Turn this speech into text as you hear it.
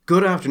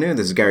Good afternoon,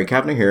 this is Gary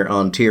Kavanagh here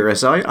on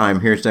TRSI.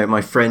 I'm here today with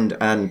my friend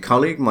and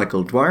colleague,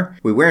 Michael Dwyer.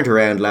 We weren't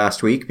around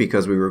last week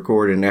because we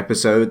recorded an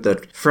episode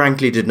that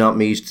frankly did not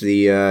meet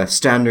the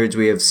standards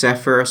we have set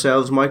for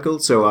ourselves, Michael,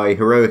 so I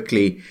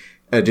heroically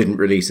didn't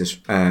release it,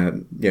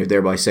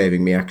 thereby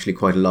saving me actually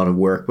quite a lot of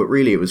work, but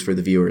really it was for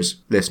the viewers,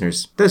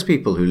 listeners, those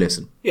people who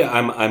listen. Yeah,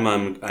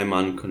 I'm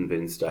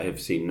unconvinced. I have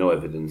seen no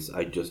evidence.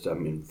 I just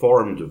am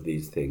informed of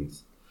these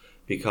things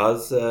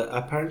because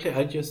apparently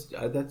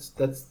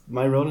that's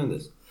my role in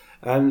this.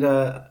 And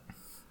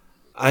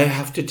I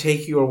have to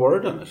take your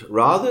word on it,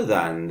 rather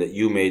than that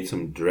you made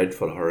some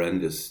dreadful,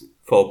 horrendous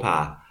faux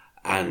pas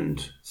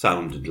and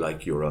sounded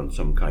like you were on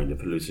some kind of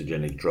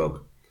hallucinogenic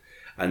drug.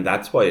 And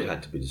that's why it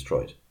had to be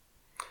destroyed.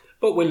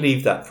 But we'll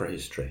leave that for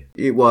history.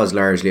 It was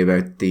largely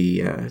about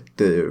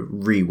the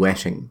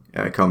re-wetting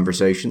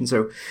conversation,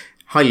 so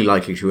highly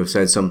likely to have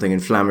said something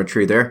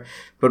inflammatory there.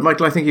 But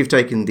Michael, I think you've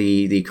taken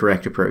the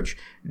correct approach.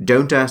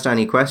 Don't ask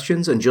any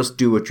questions and just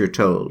do what you're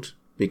told.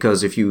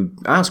 Because if you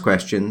ask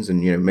questions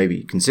and,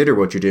 maybe consider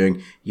what you're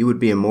doing, you would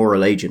be a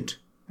moral agent.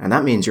 And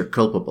that means you're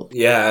culpable.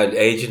 Yeah,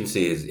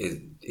 agency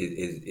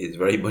is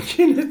very much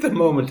in at the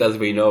moment, as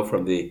we know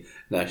from the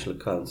National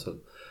Council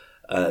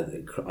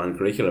on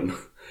curriculum.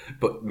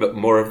 But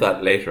more of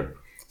that later.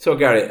 So,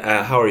 Gary,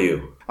 how are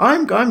you?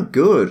 I'm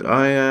good.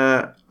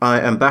 I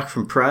am back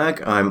from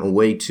Prague. I'm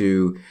away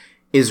to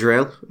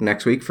Israel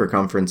next week for a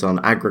conference on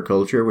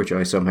agriculture, which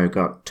I somehow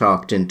got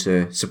talked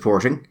into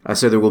supporting.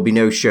 So there will be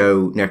no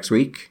show next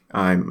week.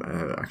 I'm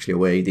actually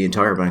away the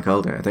entire bank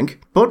holiday, I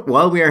think. But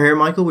while we are here,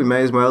 Michael, we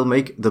may as well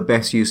make the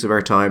best use of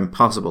our time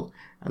possible.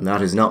 And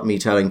that is not me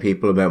telling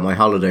people about my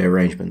holiday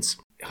arrangements.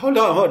 Hold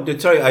on.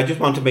 Sorry, I just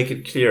want to make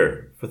it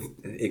clear,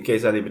 in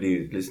case anybody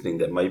who's listening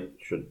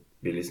should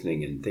be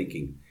listening and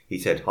thinking he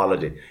said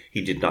holiday. He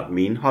did not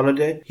mean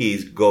holiday.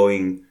 He's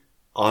going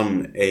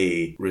on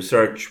a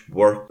research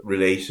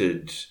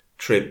work-related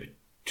trip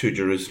to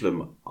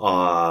Jerusalem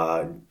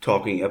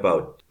talking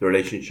about the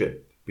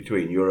relationship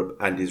between Europe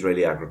and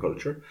Israeli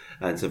agriculture,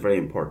 and it's a very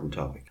important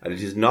topic. And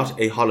it is not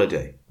a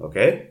holiday,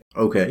 okay?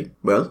 Okay,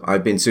 well,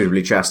 I've been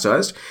suitably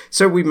chastised,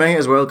 so we may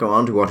as well go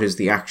on to what is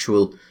the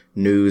actual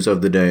news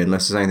of the day,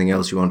 unless there's anything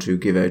else you want to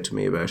give out to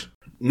me about.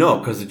 No,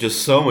 because there's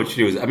just so much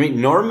news. I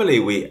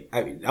normally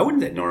I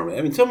wouldn't say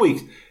normally, some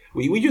weeks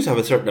we just have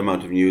a certain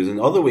amount of news,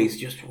 and other weeks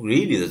just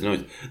really there's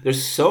noise.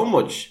 There's so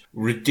much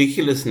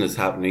ridiculousness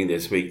happening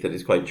this week that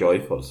is quite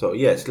joyful. So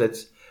yes,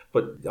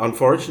 but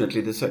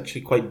unfortunately there's actually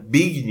quite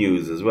big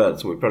news as well,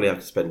 so we probably have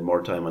to spend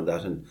more time on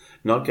that and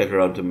not get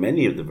around to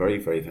many of the very,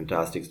 very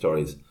fantastic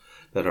stories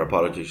that our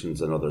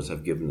politicians and others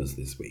have given us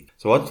this week.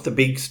 So what's the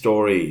big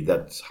story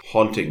that's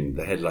haunting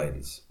the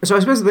headlines? So I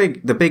suppose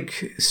the big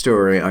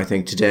story, I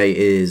think, today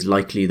is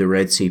likely the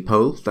Red Sea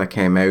poll that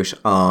came out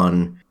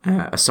on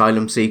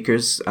asylum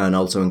seekers, and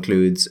also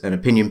includes an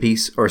opinion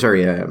piece,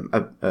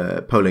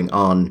 polling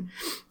on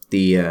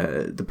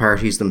the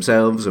parties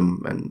themselves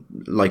and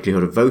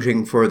likelihood of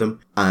voting for them.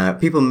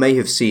 People may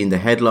have seen the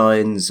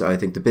headlines. I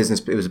think it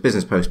was a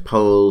Business Post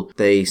poll.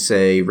 They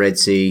say Red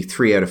Sea,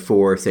 3 out of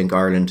 4 think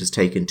Ireland has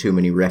taken too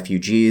many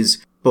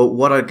refugees. But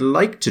what I'd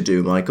like to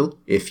do, Michael,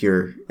 if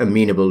you're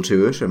amenable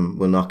to it, and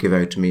will not give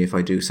out to me if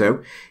I do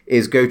so,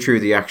 is go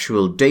through the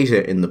actual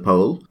data in the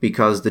poll,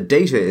 because the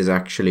data is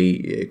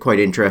actually quite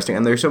interesting.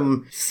 And there's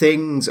some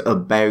things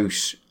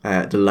about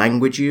the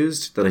language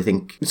used that I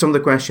think some of the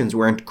questions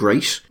weren't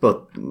great,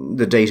 but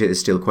the data is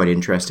still quite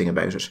interesting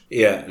about it.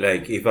 Yeah,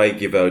 like if I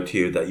give out to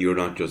you that you're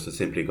not just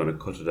simply going to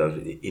cut it out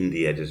in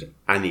the edit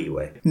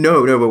anyway.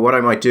 No, but what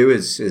I might do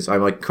is I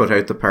might cut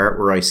out the part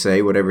where I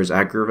say whatever's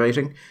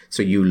aggravating,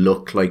 so you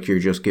look like you're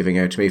just giving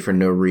out to me for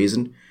no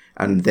reason,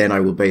 and then I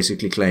will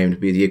basically claim to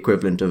be the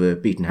equivalent of a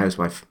beaten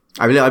housewife.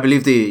 I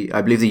believe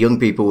the young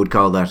people would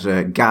call that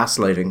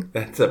gaslighting.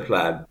 That's a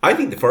plan. I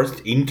think the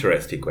first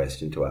interesting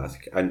question to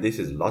ask, and this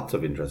is lots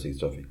of interesting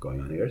stuff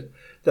going on here, is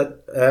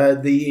that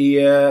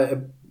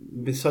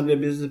the Sunday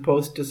Business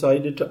Post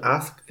decided to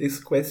ask this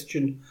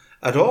question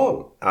at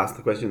all. Ask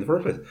the question in the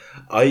first place.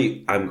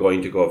 I am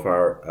going to go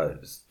far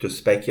to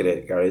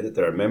speculate, Gary, that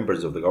there are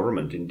members of the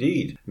government,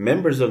 indeed,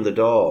 members on the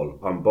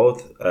Dáil, on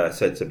both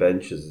sets of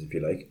benches, if you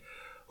like,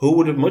 who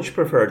would have much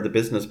preferred the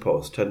Business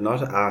Post had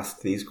not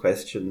asked these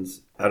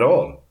questions at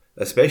all,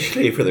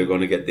 especially if they're going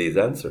to get these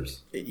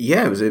answers.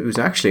 Yeah, it was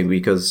actually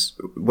because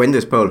when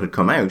this poll had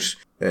come out,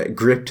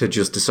 Gript had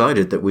just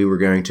decided that we were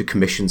going to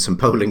commission some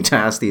polling to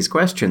ask these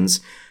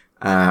questions,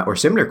 or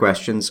similar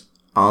questions,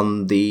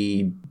 on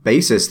the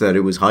basis that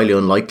it was highly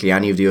unlikely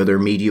any of the other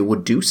media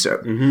would do so.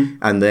 Mm-hmm.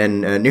 And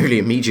then nearly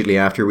immediately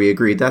after we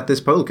agreed that, this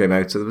poll came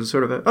out, so there was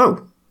sort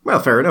of well,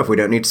 fair enough, we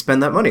don't need to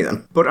spend that money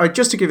then. But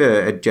just to give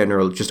a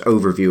general just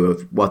overview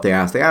of what they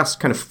asked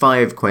kind of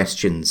 5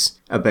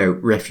 questions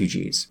about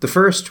refugees. The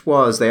first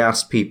was they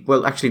asked people,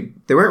 well, actually,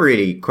 they weren't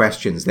really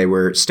questions, they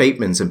were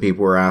statements, and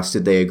people were asked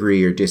did they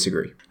agree or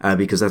disagree,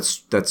 because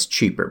that's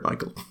cheaper,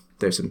 Michael.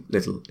 there's some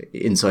little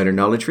insider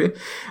knowledge for you.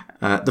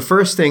 The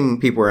first thing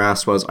people were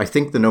asked was, I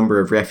think the number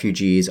of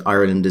refugees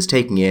Ireland is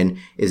taking in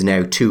is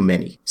now too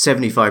many.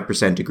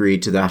 75%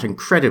 agreed to that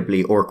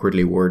incredibly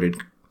awkwardly worded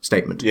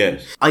statement.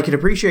 Yes. I can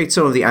appreciate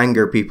some of the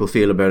anger people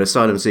feel about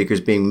asylum seekers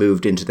being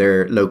moved into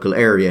their local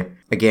area.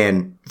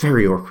 Again,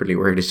 very awkwardly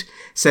worded.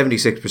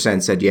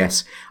 76% said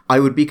yes. I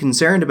would be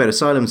concerned about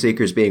asylum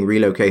seekers being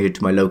relocated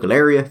to my local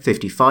area.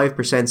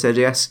 55% said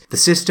yes. The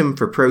system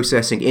for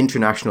processing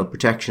international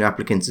protection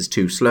applicants is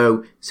too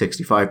slow.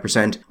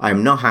 65%. I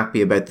am not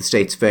happy about the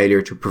state's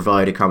failure to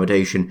provide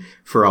accommodation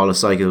for all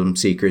asylum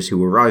seekers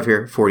who arrive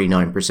here.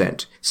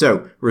 49%.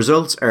 So,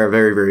 results are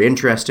very, very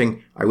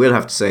interesting. I will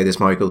have to say this,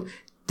 Michael.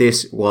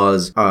 This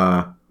was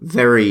a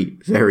very,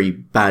 very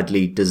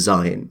badly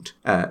designed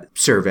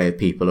survey of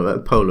people, a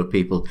poll of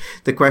people.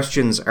 The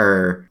questions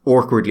are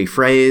awkwardly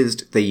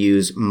phrased. They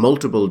use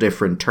multiple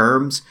different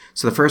terms.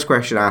 So the first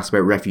question asks about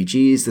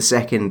refugees. The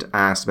second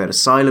asks about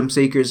asylum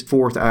seekers.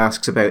 Fourth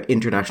asks about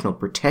international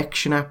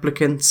protection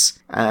applicants.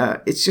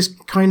 It's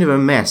just kind of a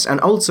mess.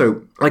 And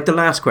also, like the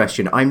last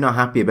question, I'm not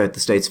happy about the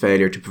state's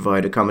failure to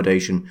provide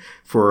accommodation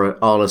for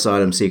all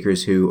asylum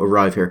seekers who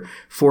arrive here.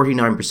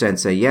 49%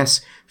 say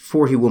yes,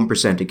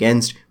 41%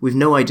 against. We've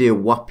no idea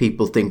what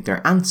people think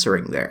they're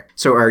answering there.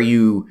 So are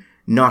you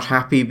not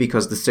happy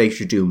because the state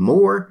should do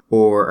more?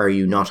 Or are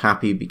you not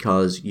happy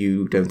because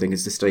you don't think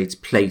it's the state's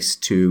place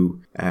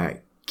to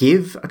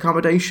give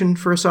accommodation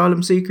for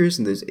asylum seekers?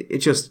 And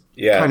it's just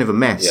kind of a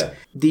mess. Yeah.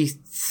 The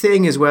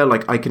thing as well,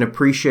 like, I can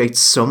appreciate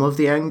some of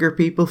the anger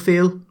people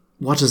feel.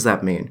 What does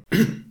that mean?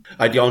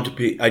 I don't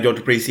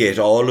appreciate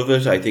all of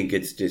it. I think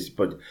it's just,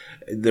 but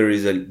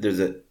there's a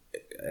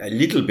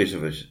little bit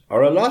of it,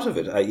 or a lot of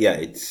it.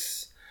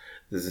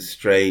 There's a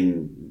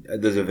strain,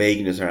 there's a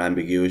vagueness or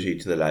ambiguity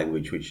to the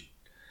language, which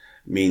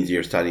means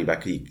you're standing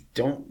back.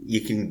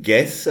 You can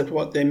guess at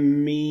what they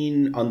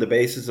mean on the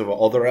basis of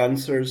other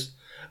answers,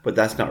 but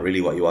that's not really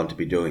what you want to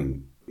be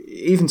doing.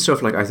 Even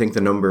stuff like, I think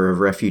the number of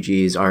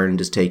refugees Ireland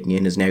is taking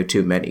in is now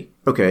too many.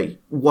 Okay,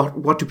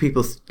 what do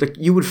people... like,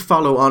 you would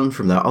follow on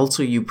from that.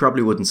 Also, you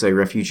probably wouldn't say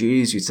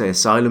refugees, you'd say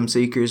asylum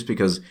seekers,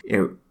 because,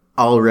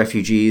 all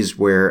refugees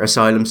were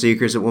asylum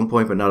seekers at one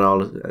point, but not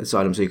all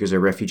asylum seekers are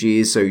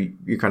refugees. So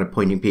you're kind of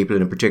pointing people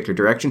in a particular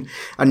direction.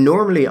 And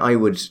normally I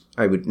would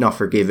not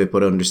forgive it,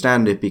 but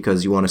understand it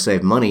because you want to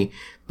save money.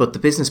 But the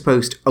Business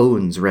Post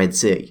owns Red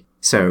Sea.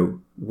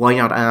 So why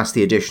not ask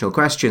the additional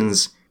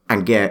questions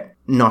and get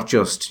not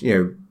just,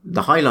 the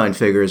highline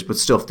figures, but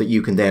stuff that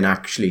you can then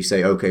actually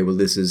say, okay, well,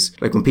 this is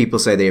like when people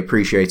say they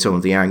appreciate some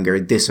of the anger,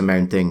 this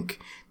amount think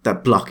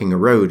that blocking a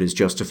road is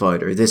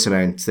justified, or this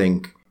amount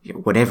think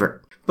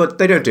whatever. But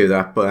they don't do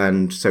that,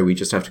 and so we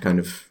just have to kind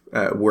of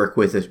work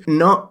with it.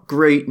 Not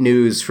great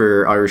news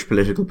for Irish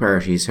political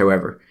parties,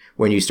 however,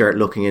 when you start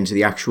looking into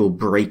the actual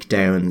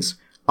breakdowns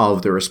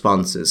of the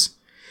responses.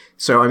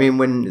 So, I mean,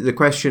 when the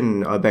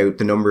question about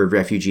the number of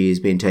refugees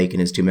being taken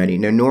is too many,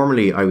 now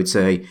normally I would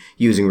say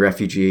using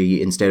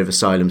refugee instead of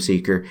asylum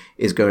seeker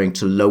is going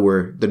to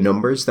lower the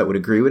numbers that would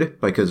agree with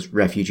it, because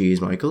refugees,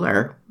 Michael,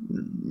 are,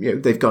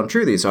 they've gone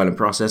through the asylum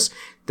process.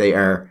 They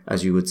are,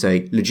 as you would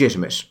say,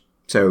 legitimate.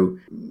 So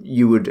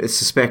you would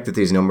suspect that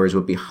these numbers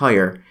would be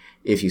higher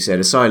if you said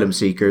asylum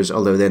seekers,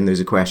 although then there's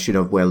a question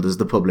of, well, does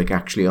the public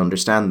actually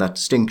understand that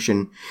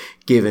distinction,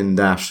 given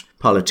that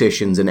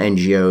politicians and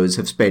NGOs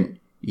have spent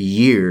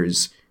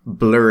years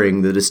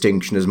blurring the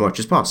distinction as much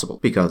as possible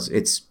because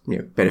it's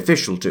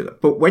beneficial to them.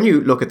 But when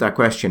you look at that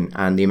question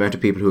and the amount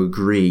of people who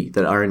agree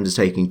that Ireland is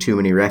taking too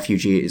many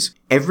refugees,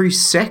 every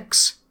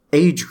sex,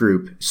 age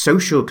group,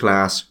 social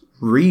class,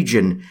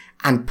 region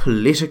and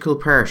political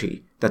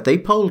party that they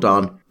polled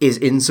on is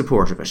in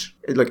support of it.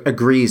 It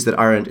agrees that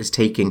Ireland is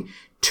taking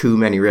too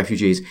many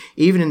refugees.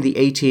 Even in the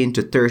 18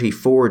 to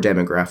 34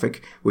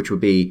 demographic, which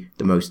would be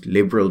the most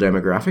liberal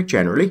demographic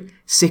generally,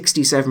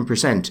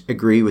 67%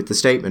 agree with the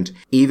statement.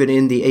 Even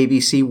in the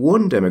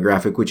ABC1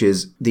 demographic, which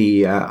is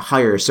the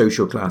higher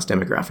social class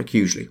demographic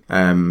usually,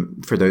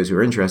 for those who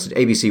are interested,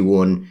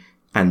 ABC1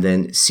 and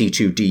then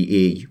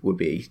C2DE would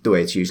be the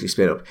way it's usually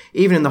split up.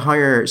 Even in the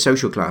higher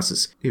social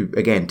classes, who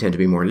again tend to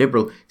be more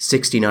liberal,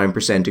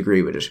 69%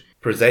 agree with it.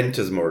 Present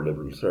as more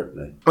liberal,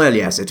 certainly. Well,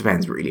 yes, it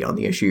depends really on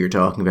the issue you're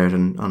talking about,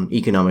 and on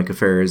economic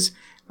affairs,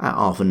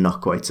 often not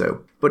quite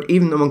so. But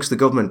even amongst the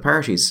government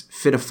parties,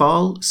 Fianna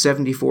Fáil,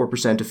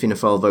 74% of Fianna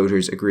Fáil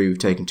voters agree we've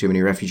taken too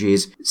many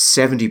refugees.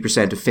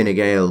 70% of Fine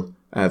Gael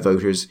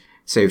voters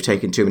say we've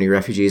taken too many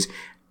refugees.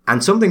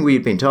 And something we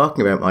had been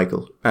talking about,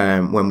 Michael,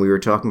 when we were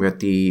talking about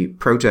the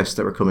protests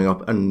that were coming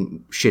up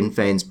and Sinn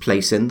Féin's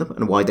place in them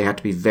and why they had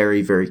to be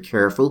very, very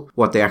careful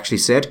what they actually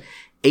said.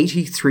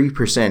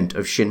 83%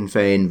 of Sinn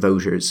Féin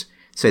voters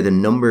say the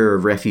number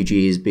of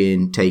refugees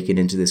being taken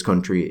into this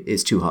country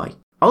is too high.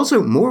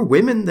 Also, more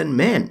women than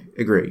men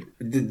agree.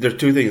 There's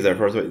two things there.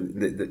 First of all,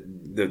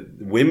 the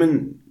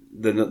women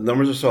the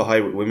numbers are so high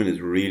with women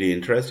is really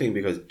interesting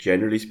because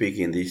generally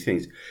speaking in these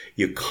things,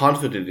 you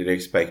confidently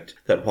expect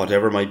that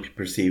whatever might be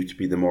perceived to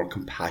be the more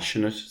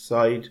compassionate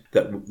side,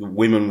 that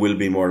women will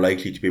be more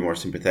likely to be more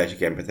sympathetic,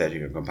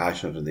 empathetic and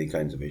compassionate on these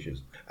kinds of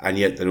issues. And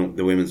yet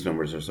the women's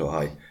numbers are so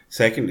high.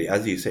 Secondly,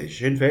 as you say,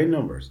 Sinn Féin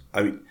numbers.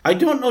 I mean, I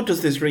don't know,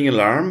 does this ring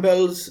alarm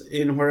bells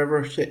in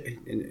wherever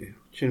Sinn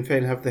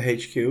Féin have the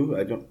HQ?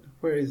 I don't,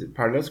 where is it?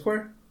 Parnell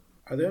Square?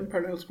 Are they on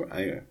Parnell Square?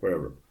 Anyway,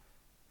 wherever.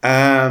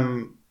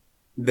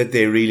 That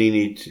they really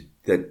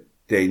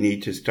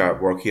need to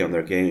start working on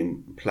their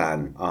game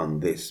plan on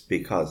this,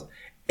 because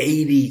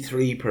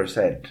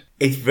 83%.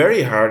 It's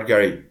very hard,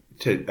 Gary,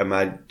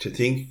 to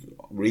think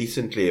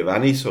recently of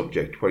any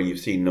subject where you've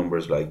seen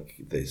numbers like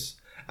this,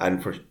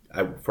 and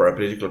for a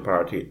political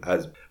party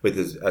as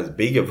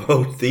big a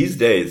vote these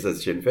days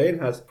as Sinn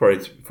Féin has for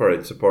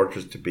its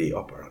supporters to be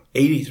up around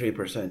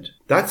 83%.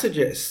 That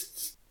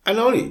suggests, and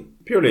only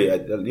purely,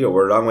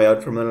 we're a long way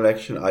out from an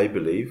election, I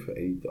believe.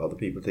 Other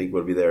people think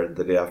we'll be there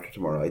the day after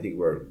tomorrow. I think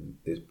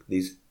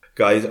these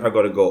guys are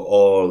going to go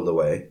all the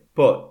way.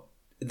 But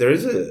there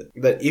is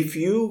that if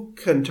you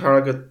can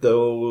target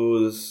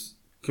those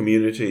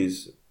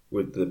communities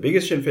with the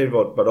biggest Sinn Féin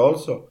vote, but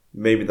also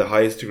maybe the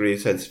highest degree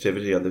of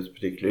sensitivity on this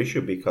particular issue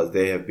because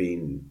they have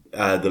been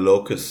the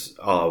locus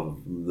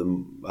of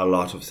a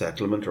lot of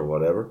settlement or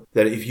whatever,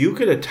 that if you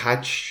can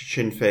attach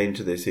Sinn Féin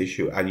to this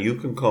issue and you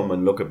can come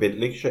and look a bit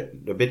like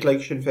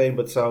Sinn Féin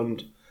but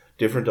sound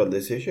different on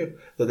this issue,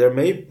 that there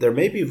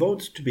may be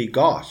votes to be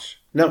got.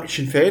 Now,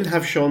 Sinn Féin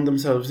have shown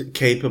themselves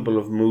capable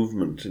of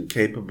movement and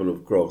capable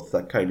of growth,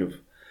 that kind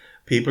of.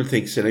 People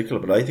think cynical,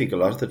 but I think a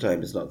lot of the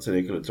time it's not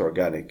cynical, it's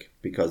organic,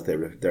 because they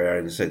are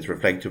in a sense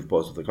reflective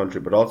both of the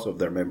country but also of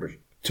their members.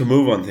 To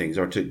move on things,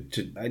 or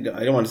I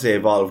don't want to say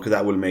evolve because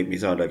that will make me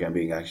sound like I'm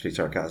being actually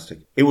sarcastic.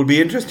 It would be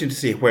interesting to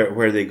see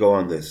where they go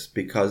on this,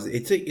 because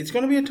it's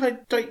going to be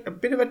a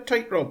bit of a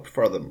tightrope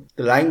for them.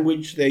 The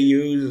language they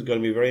use is going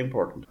to be very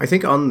important. I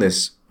think on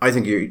this, I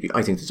think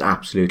there's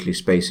absolutely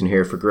space in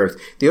here for growth.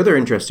 The other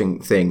interesting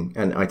thing,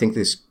 and I think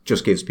this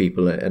just gives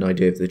people an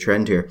idea of the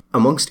trend here,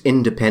 amongst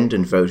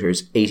independent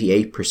voters,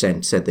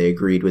 88% said they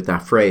agreed with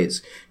that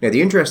phrase. Now,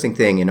 the interesting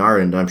thing in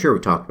Ireland, I'm sure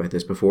we've talked about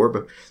this before,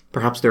 but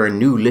perhaps there are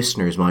new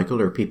listeners, Michael,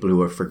 or people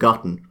who have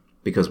forgotten,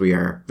 because we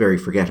are very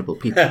forgettable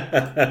people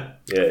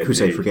who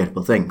say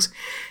forgettable things,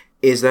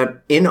 is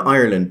that in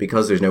Ireland,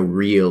 because there's no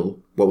real,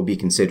 what would be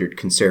considered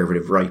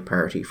conservative right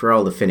party, for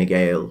all the Fine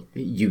Gael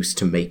used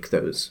to make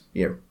those,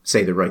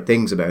 say the right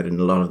things about it, and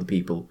a lot of the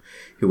people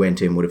who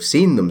went in would have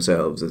seen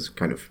themselves as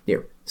kind of,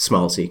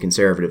 small c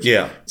conservatives.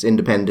 Yeah. Its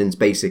independents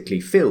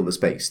basically fill the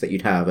space that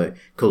you'd have a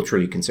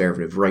culturally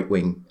conservative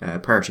right-wing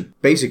party.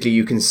 Basically,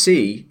 you can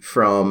see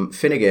from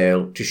Fine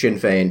Gael to Sinn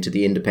Féin to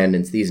the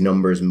independents, these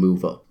numbers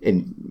move up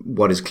in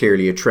what is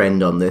clearly a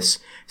trend on this.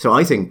 So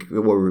I think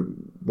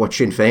what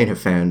Sinn Féin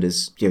have found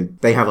is,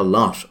 they have a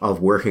lot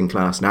of working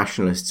class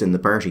nationalists in the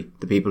party.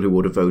 The people who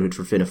would have voted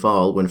for Fianna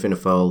Fáil when Fianna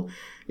Fáil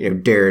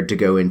dared to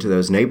go into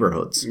those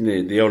neighbourhoods.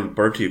 The old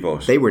Bertie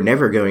vote. They were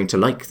never going to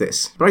like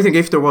this. But I think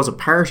if there was a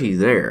party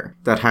there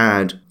that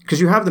had... Because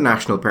you have the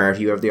National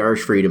Party, you have the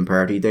Irish Freedom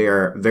Party, they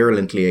are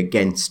virulently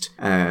against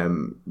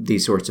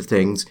these sorts of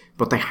things,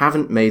 but they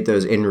haven't made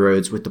those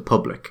inroads with the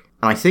public.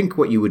 And I think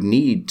what you would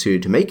need to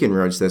make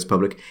inroads to this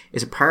public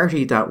is a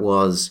party that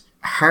was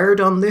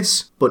hard on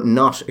this, but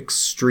not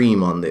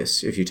extreme on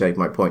this, if you take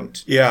my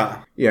point.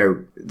 Yeah.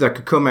 That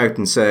could come out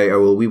and say,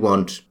 oh, well, we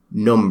want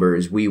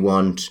numbers, we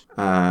want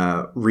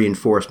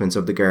reinforcements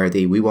of the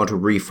Gardaí, we want to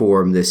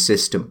reform this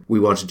system, we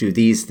want to do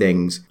these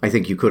things. I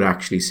think you could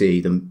actually see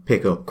them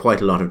pick up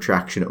quite a lot of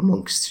traction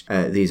amongst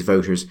these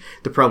voters.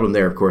 The problem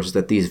there, of course, is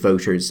that these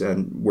voters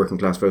and working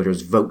class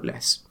voters vote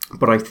less.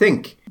 But I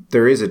think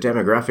there is a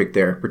demographic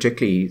there,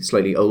 particularly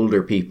slightly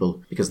older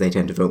people, because they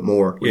tend to vote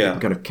more. You can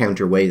kind of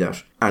counterweigh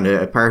that. And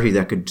a party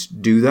that could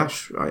do that,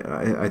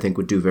 I think,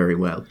 would do very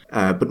well.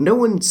 But no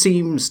one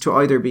seems to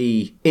either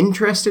be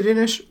interested in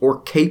it or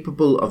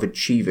capable of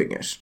achieving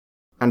it.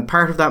 And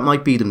part of that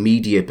might be the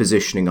media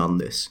positioning on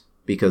this,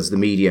 because the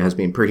media has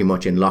been pretty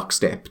much in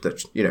lockstep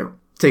that,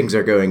 things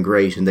are going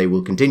great and they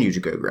will continue to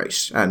go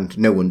great. And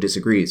no one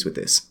disagrees with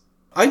this.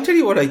 I tell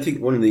you what I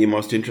think one of the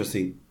most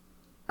interesting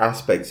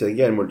aspects, and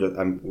again,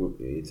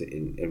 it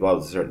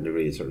involves a certain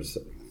degree of sort of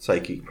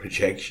psychic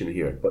projection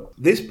here, but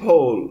this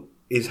poll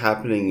is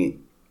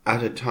happening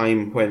at a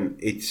time when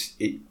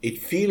it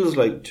feels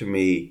like, to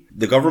me,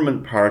 the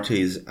government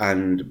parties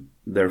and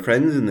their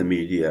friends in the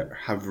media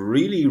have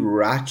really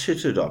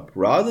ratcheted up,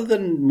 rather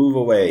than move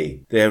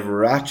away, they have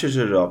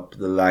ratcheted up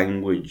the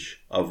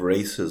language of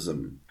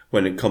racism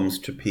when it comes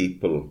to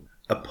people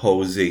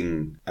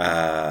opposing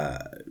the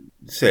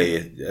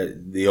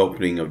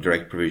opening of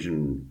direct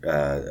provision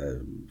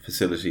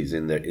facilities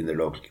in their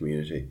local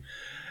community.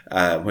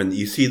 When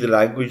you see the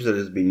language that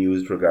has been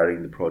used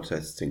regarding the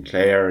protests in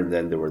Clare, and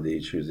then there were the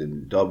issues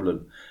in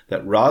Dublin,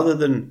 that rather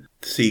than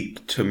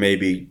seek to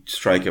maybe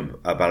strike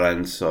a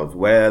balance of,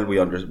 well,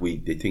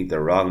 they think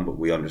they're wrong, but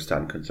we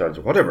understand concerns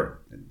or whatever,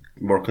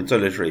 more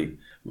conciliatory,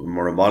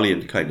 more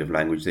emollient kind of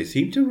language, they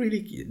seem to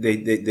really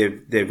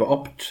they've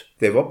upped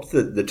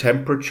the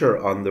temperature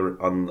on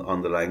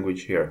the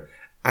language here.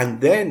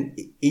 And then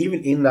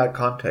even in that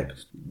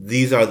context,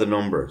 these are the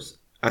numbers.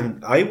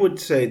 And I would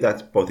say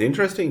that's both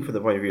interesting from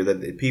the point of view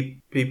that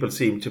people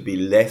seem to be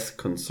less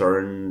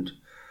concerned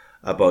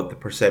about the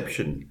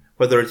perception,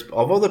 whether it's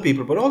of other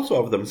people, but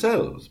also of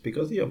themselves,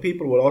 because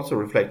people will also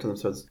reflect on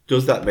themselves.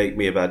 Does that make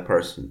me a bad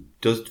person?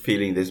 Does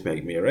feeling this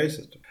make me a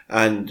racist?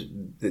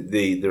 And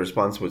the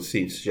response would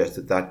seem to suggest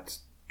that that's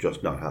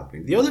just not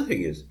happening. The other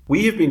thing is,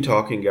 we have been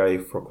talking, Gary,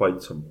 for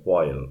quite some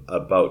while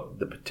about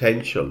the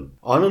potential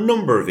on a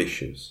number of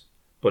issues,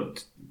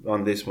 but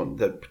on this one,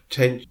 the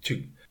potential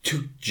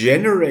to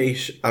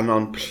generate an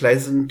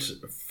unpleasant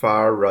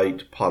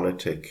far-right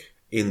politic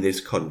in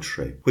this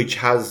country, which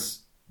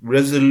has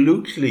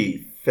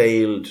resolutely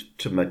failed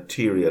to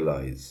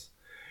materialize,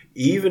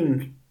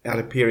 even at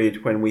a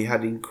period when we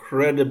had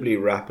incredibly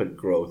rapid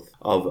growth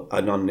of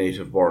a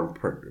non-native born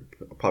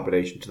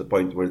population, to the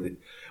point where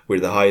we're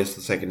the highest,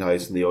 the second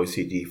highest in the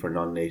OECD for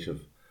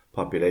non-native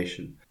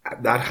population.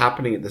 That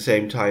happening at the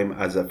same time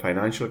as a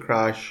financial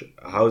crash,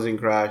 a housing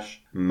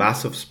crash,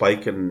 massive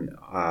spike in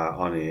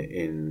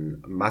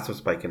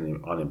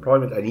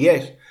unemployment, and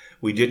yet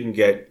we didn't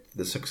get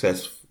the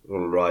successful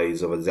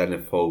rise of a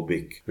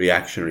xenophobic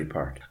reactionary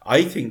part.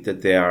 I think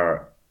that they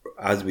are,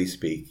 as we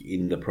speak,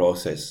 in the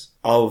process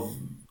of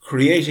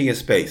creating a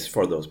space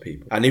for those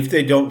people. And if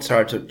they don't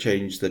start to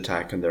change the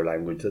tack in their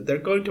language, that they're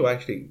going to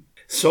actually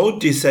so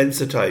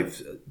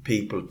desensitize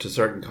people to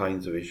certain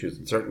kinds of issues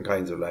and certain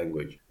kinds of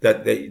language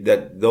that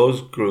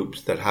those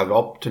groups that have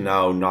up to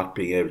now not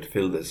being able to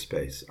fill this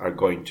space are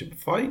going to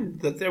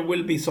find that there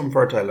will be some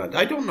fertile land.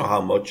 I don't know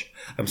how much.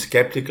 I'm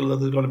skeptical that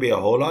there's going to be a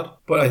whole lot,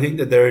 but I think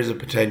that there is a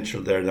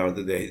potential there now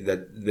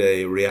that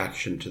the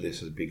reaction to this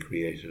has been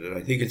created. And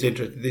I think it's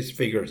interesting. These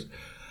figures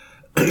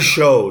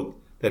show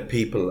that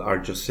people are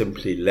just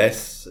simply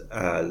less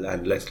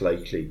and less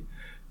likely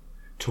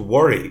to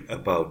worry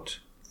about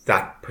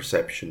that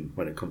perception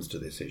when it comes to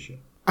this issue.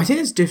 I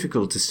think it's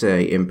difficult to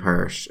say, in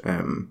part,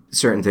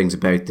 certain things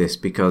about this,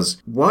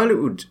 because while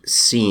it would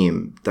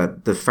seem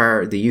that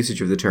the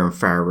usage of the term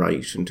far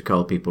right and to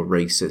call people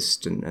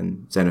racist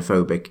and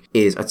xenophobic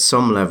is at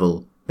some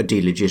level a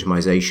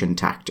delegitimization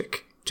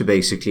tactic to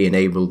basically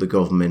enable the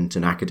government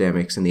and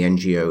academics and the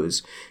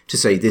NGOs to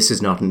say this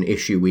is not an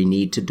issue we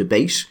need to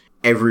debate.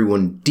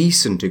 Everyone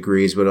decent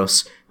agrees with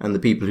us, and the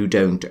people who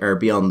don't are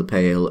beyond the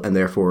pale, and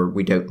therefore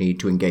we don't need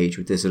to engage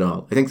with this at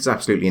all. I think there's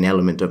absolutely an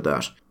element of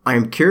that.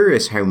 I'm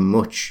curious how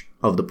much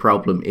of the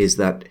problem is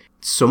that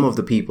some of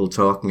the people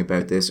talking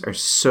about this are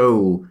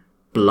so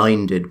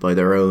blinded by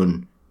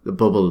the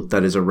bubble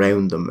that is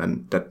around them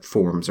and that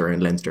forms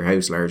around Leinster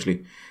House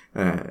largely,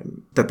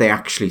 that they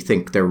actually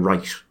think they're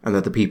right, and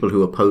that the people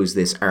who oppose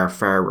this are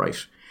far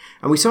right.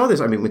 And we saw this,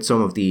 with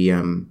some of the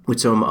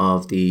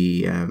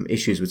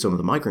issues with some of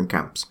the migrant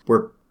camps,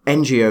 where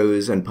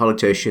NGOs and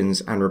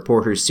politicians and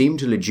reporters seem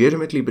to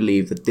legitimately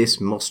believe that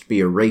this must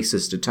be a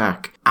racist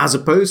attack, as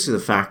opposed to the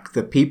fact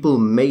that people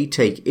may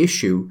take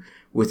issue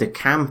with a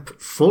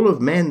camp full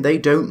of men they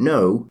don't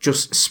know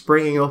just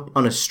springing up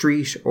on a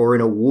street or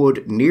in a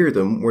wood near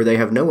them where they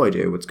have no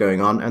idea what's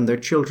going on, and their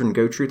children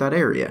go through that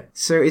area.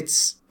 So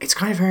it's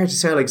kind of hard to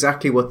tell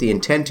exactly what the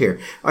intent here.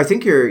 I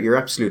think you're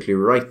absolutely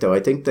right, though. I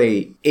think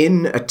they,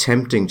 in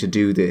attempting to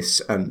do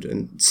this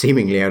and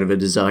seemingly out of a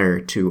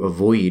desire to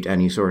avoid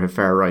any sort of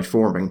far-right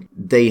forming,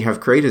 they have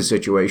created a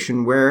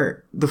situation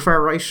where the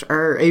far-right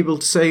are able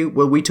to say,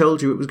 well, we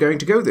told you it was going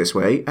to go this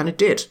way, and it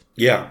did.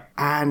 Yeah.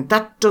 And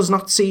that does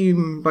not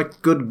seem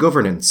like good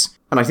governance.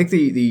 And I think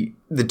the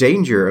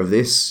danger of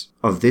this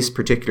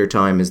particular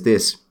time is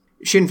this.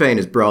 Sinn Féin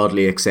is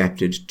broadly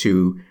accepted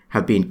to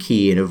have been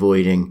key in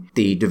avoiding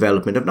the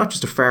development of not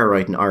just a far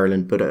right in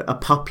Ireland, but a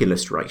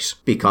populist right,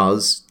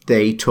 because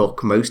they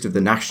took most of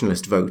the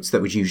nationalist votes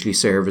that would usually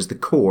serve as the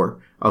core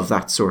of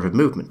that sort of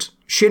movement.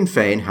 Sinn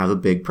Féin have a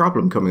big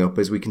problem coming up,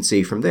 as we can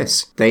see from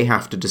this. They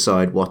have to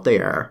decide what they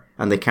are,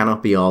 and they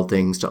cannot be all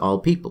things to all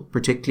people,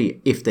 particularly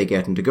if they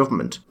get into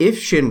government.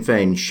 If Sinn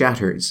Féin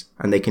shatters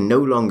and they can no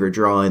longer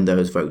draw in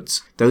those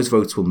votes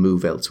will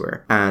move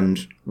elsewhere.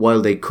 And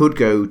while they could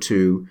go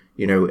to,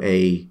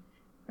 a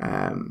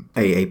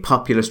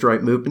populist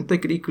right movement, they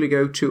could equally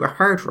go to a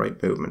hard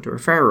right movement or a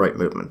far right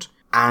movement.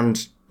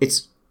 And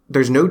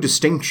there's no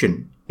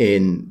distinction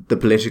in the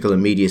political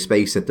and media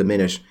space at the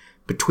minute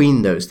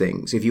between those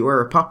things. If you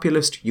are a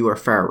populist, you are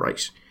far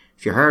right.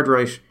 If you're hard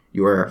right,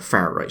 you are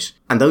far right.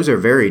 And those are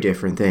very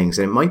different things,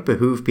 and it might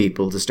behoove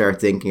people to start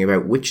thinking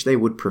about which they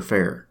would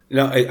prefer.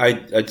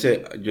 I'd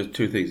say just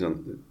two things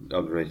on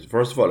observations.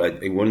 First of all, I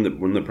think one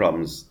of the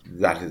problems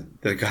that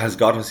has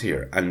got us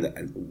here,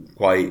 and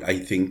why I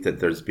think that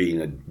there's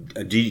been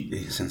a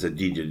sense of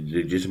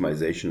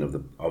delegitimization of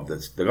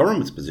the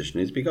government's position,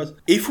 is because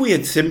if we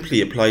had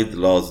simply applied the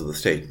laws of the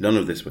state, none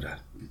of this would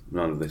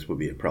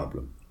be a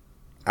problem.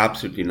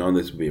 Absolutely none of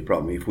this would be a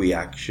problem if we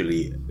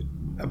actually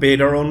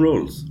obeyed our own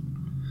rules.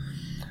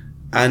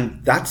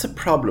 And that's a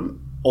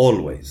problem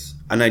always,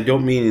 and I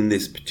don't mean in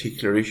this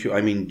particular issue,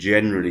 I mean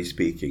generally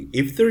speaking,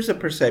 if there's a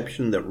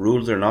perception that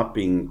rules are not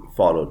being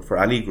followed for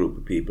any group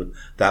of people,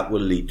 that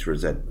will lead to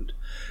resentment.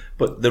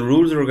 But the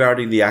rules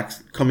regarding the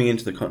coming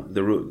into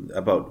the rule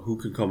about who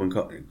can come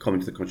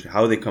into the country,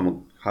 how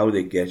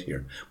they get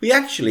here, we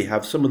actually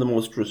have some of the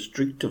most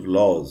restrictive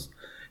laws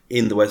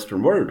in the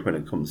Western world when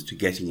it comes to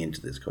getting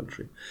into this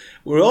country.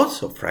 We're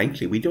also,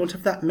 frankly, we don't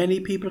have that many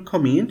people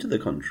coming into the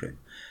country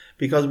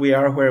because we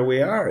are where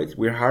we are.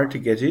 We're hard to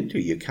get into.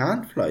 You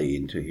can't fly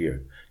into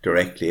here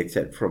directly,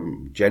 except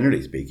from,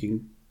 generally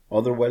speaking,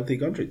 other wealthy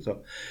countries.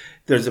 So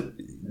there's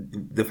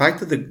the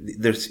fact that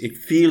it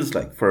feels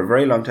like for a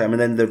very long time,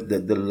 and then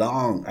the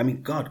long, I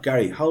mean, God,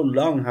 Gary, how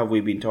long have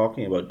we been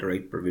talking about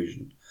direct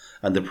provision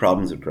and the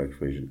problems of direct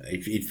provision?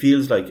 It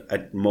feels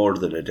like more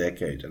than a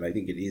decade, and I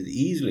think it is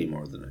easily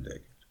more than a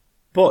decade.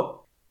 But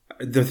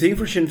the thing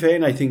for Sinn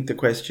Féin, I think the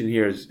question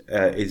here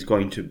is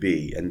going to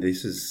be, and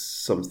this is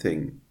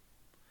something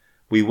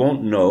we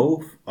won't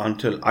know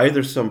until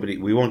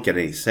we won't get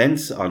any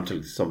sense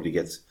until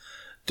somebody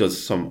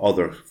does some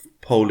other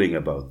polling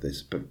about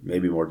this, but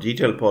maybe more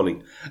detailed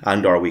polling,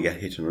 and or we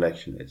get hit an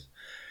election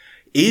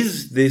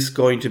is this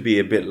going to be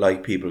a bit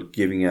like people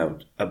giving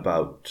out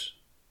about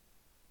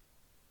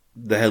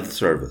the health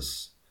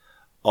service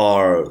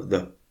or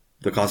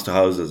the cost of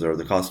houses or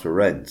the cost of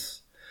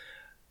rents?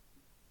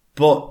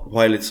 But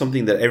while it's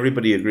something that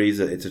everybody agrees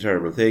that it's a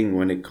terrible thing,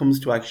 when it comes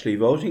to actually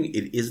voting,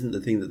 it isn't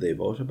the thing that they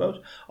vote about?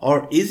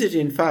 Or is it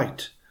in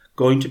fact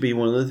going to be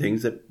one of the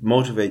things that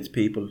motivates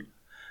people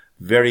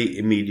very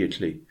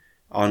immediately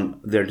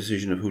on their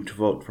decision of who to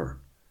vote for?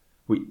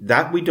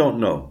 We don't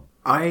know.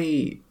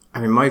 I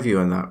mean, my view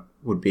on that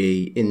would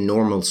be, in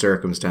normal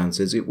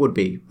circumstances, it would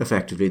be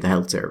effectively the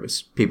health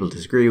service. People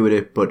disagree with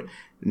it, but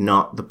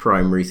not the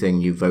primary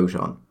thing you vote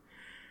on.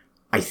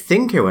 I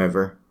think,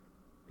 however,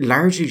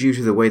 largely due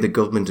to the way the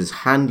government is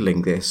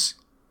handling this,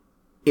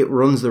 it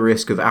runs the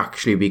risk of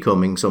actually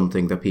becoming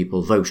something that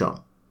people vote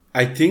on.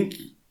 I think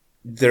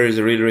there is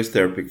a real risk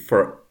there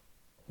for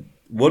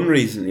one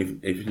reason,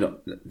 if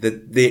not,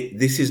 that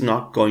this is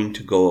not going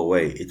to go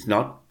away. It's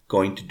not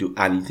going to do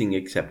anything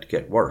except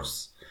get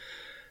worse.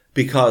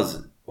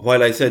 Because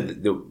while I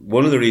said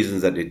one of the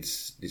reasons that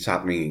it's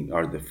happening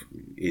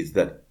is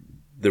that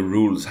the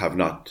rules have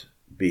not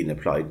been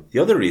applied, the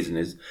other reason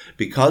is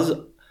because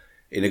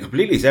in a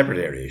completely separate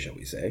area, shall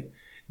we say,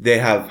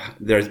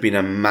 there's been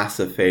a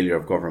massive failure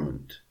of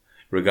government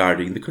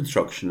regarding the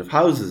construction of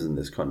houses in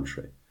this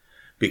country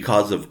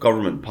because of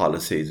government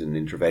policies and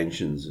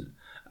interventions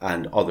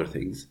and other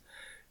things.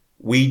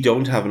 We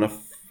don't have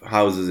enough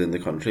houses in the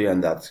country,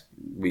 and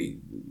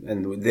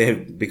they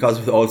have, because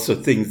of also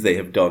things they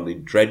have done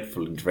in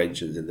dreadful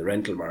interventions in the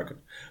rental market,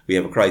 we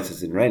have a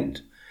crisis in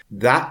rent.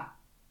 That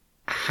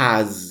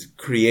has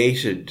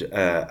created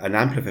an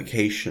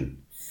amplification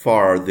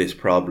for this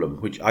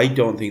problem, which I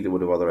don't think that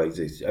would have otherwise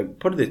existed.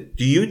 Put it this,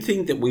 do you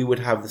think that we would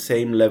have the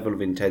same level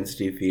of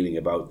intensity of feeling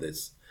about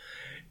this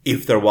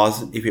if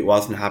it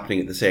wasn't happening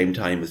at the same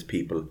time as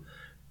people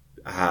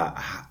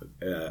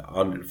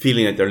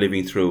feeling that they're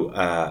living through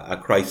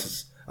a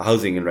crisis, a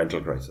housing and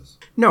rental crisis?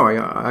 No,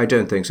 I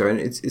don't think so.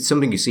 And it's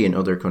something you see in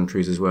other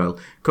countries as well.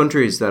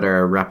 Countries that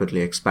are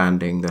rapidly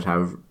expanding, that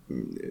have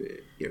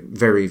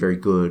very, very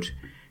good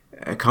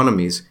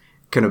economies,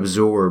 can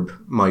absorb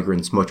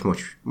migrants much,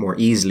 much more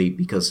easily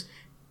because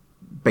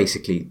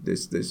basically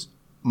there's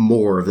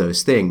more of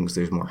those things.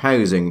 There's more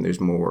housing,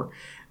 there's more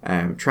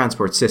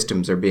transport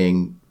systems are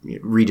being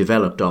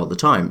redeveloped all the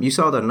time. You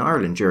saw that in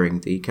Ireland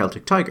during the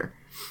Celtic Tiger.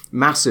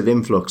 Massive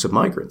influx of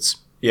migrants.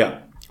 Yeah.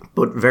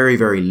 But very,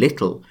 very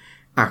little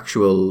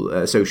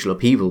actual social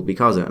upheaval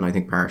because of it. And I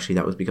think partially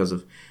that was because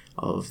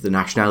of the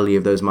nationality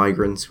of those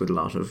migrants, with a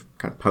lot of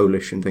kind of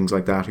Polish and things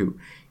like that who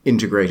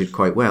integrated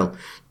quite well.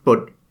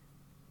 But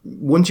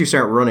once you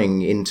start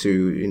running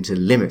into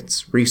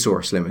limits,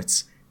 resource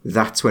limits,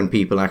 that's when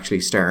people actually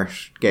start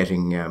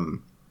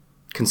getting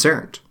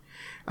concerned.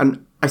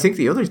 And I think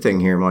the other thing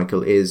here,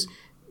 Michael, is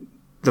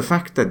the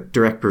fact that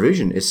direct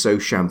provision is so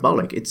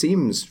shambolic. It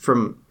seems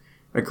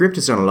Gript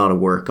has done a lot of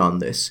work on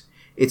this.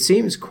 It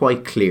seems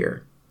quite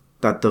clear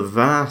that the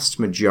vast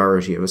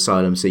majority of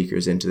asylum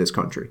seekers into this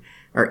country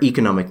are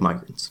economic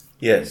migrants.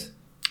 Yes.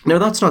 Now,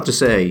 that's not to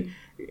say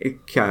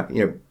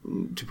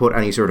to put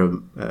any sort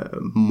of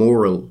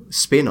moral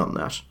spin on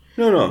that.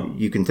 No.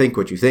 You can think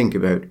what you think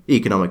about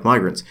economic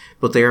migrants,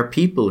 but they are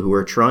people who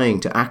are trying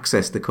to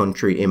access the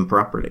country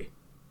improperly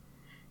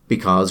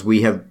because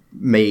we have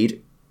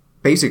made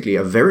basically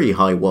a very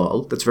high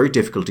wall that's very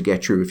difficult to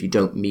get through if you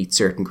don't meet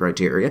certain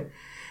criteria,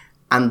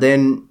 and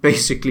then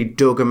basically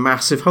dug a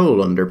massive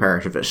hole under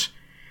part of it.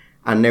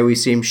 And now we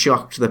seem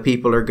shocked that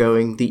people are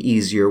going the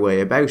easier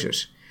way about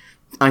it.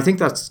 I think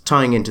that's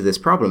tying into this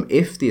problem.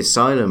 If the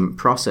asylum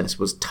process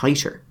was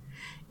tighter,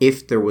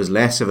 if there was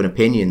less of an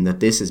opinion that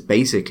this is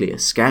basically a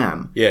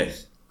scam,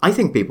 yes, I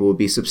think people would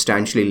be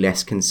substantially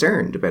less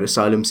concerned about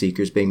asylum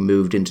seekers being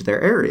moved into their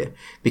area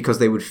because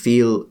they would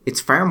feel it's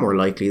far more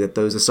likely that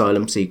those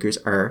asylum seekers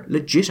are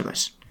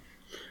legitimate.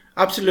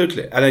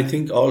 Absolutely. And I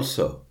think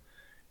also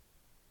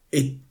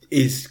it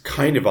is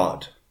kind of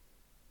odd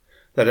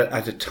that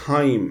at a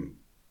time,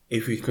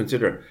 if we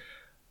consider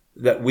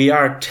that we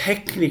are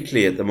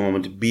technically at the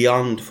moment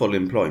beyond full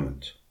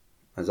employment,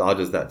 as odd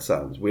as that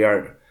sounds, we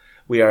are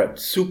at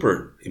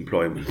super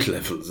employment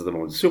levels at the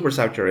moment, super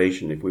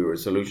saturation if we were a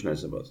solution, I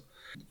suppose.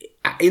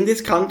 In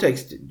this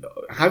context,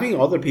 having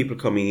other people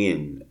coming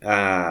in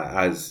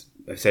as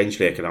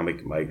essentially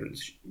economic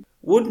migrants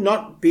would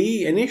not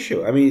be an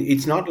issue. I mean,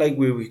 it's not like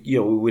we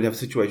would have a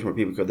situation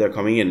where they're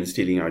coming in and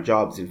stealing our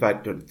jobs. In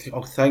fact,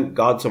 thank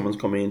God someone's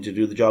coming in to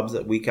do the jobs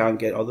that we can't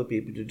get other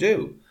people to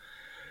do.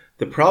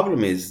 The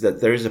problem is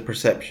that there is a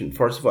perception,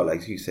 first of all,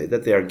 like you say,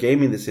 that they are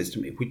gaming the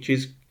system, which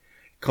is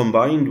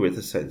combined with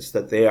a sense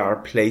that they are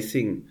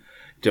placing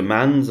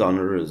demands on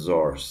a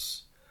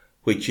resource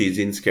which is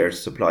in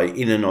scarce supply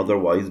in an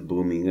otherwise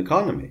booming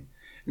economy.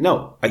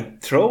 Now, I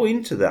throw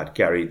into that,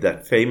 Gary,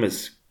 that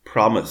famous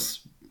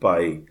promise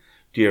by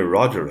dear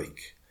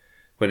Roderick,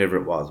 whenever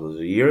it was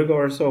it a year ago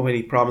or so, when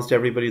he promised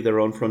everybody their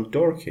own front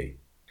door key.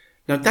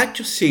 Now, that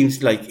just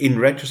seems like, in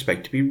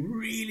retrospect, to be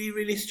really,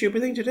 really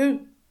stupid thing to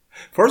do.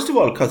 First of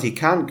all, because he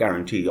can't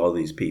guarantee all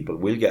these people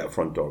will get a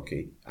front door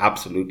key.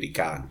 Absolutely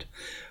can't.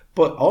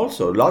 But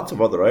also, lots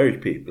of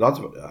Irish people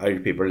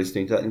are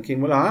listening to that and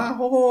thinking, well,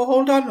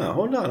 hold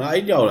on. I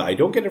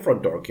don't get a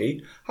front door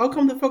key. How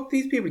come the fuck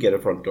these people get a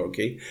front door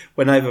key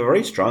when I have a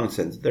very strong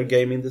sense that they're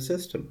gaming the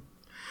system?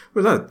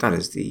 Well, that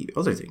is the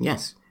other thing,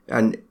 yes.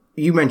 And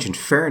you mentioned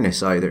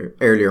fairness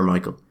earlier,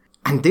 Michael.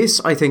 And this,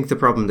 I think, the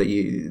problem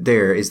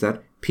there is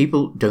that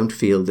people don't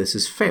feel this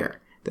is fair.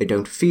 They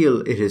don't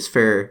feel it is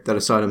fair that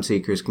asylum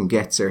seekers can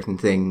get certain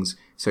things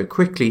so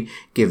quickly,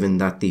 given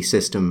that the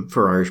system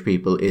for Irish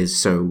people is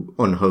so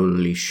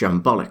unholily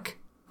shambolic.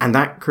 And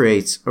that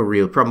creates a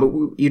real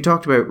problem. You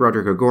talked about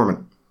Roderick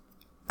O'Gorman.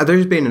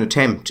 There's been an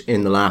attempt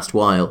in the last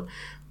while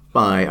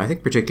by, I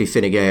think, particularly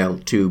Fine Gael,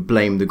 to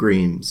blame the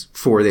Greens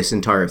for this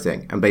entire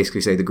thing and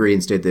basically say the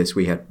Greens did this,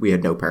 we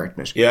had no part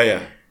in it.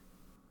 Yeah.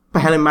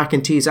 But Helen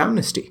McEntee's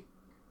amnesty,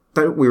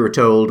 that we were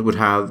told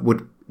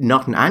would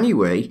not in any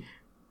way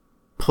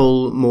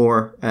pull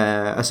more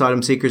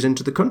asylum seekers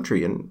into the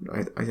country. And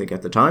I think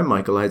at the time,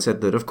 Michael, I had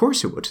said that of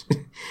course it would.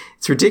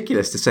 It's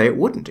ridiculous to say it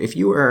wouldn't. If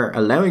you are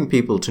allowing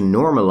people to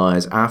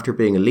normalise after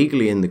being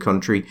illegally in the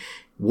country,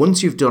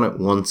 once you've done it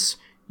once,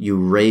 you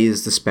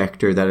raise the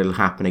spectre that it'll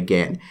happen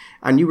again.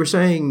 And you were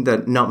saying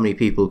that not many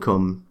people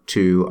come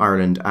to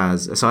Ireland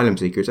as asylum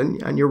seekers,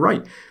 and you're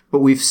right.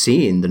 But we've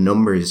seen the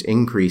numbers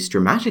increase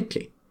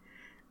dramatically.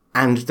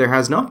 And there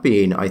has not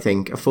been, I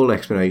think, a full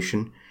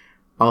explanation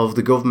of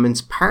the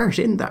government's part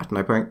in that. And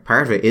I think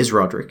part of it is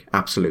Roderick,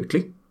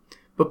 absolutely.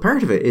 But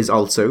part of it is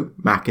also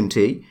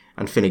McEntee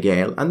and Fine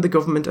Gael and the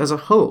government as a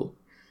whole.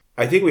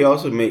 I think we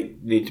also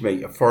need to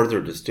make a further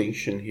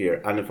distinction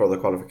here and a further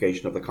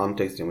qualification of the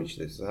context in which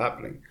this is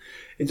happening.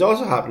 It's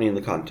also happening in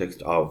the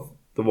context of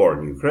the war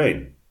in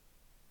Ukraine.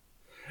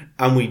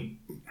 And we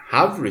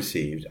have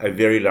received a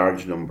very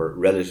large number,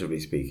 relatively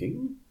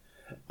speaking,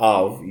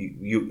 of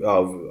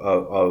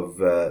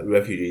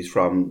refugees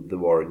from the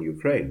war in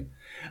Ukraine.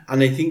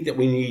 And I think that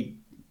we need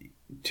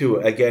to,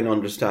 again,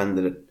 understand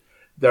that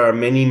there are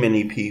many,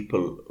 many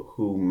people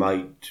who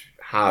might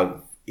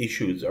have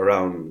issues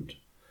around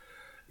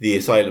the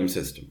asylum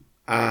system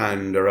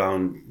and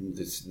around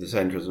the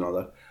centres and all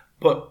that.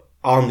 But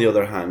on the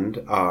other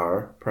hand,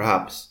 are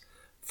perhaps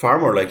far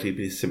more likely to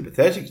be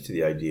sympathetic to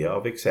the idea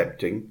of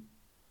accepting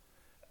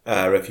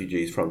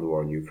refugees from the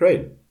war in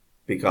Ukraine.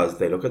 Because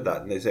they look at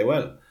that and they say,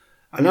 well,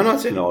 and I'm not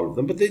saying all of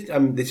them, but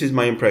this is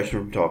my impression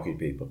from talking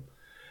to people,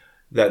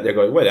 that they're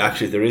going, well,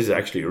 actually, there is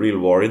actually a real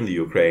war in the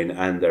Ukraine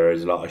and there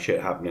is a lot of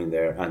shit happening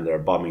there and they're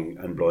bombing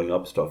and blowing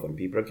up stuff and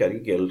people are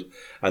getting killed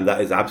and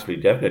that is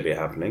absolutely definitely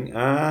happening.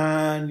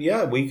 And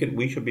yeah,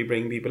 we should be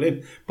bringing people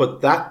in.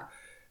 But that,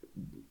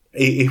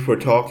 if we're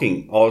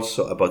talking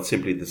also about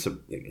simply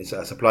it's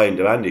a supply and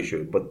demand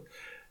issue, but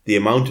the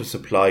amount of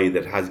supply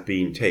that has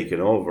been taken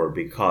over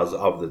because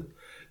of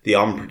the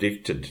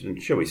unpredicted,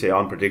 and shall we say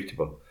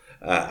unpredictable,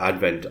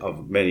 advent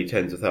of many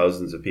tens of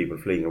thousands of people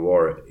fleeing a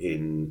war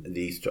in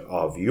the east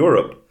of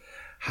Europe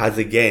has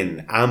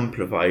again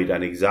amplified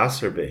and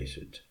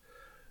exacerbated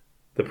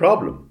the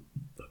problem.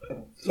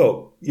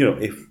 So,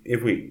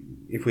 if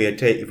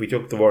we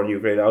took the war in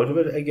Ukraine out of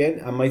it again,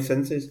 and my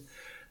sense is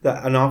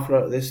that an awful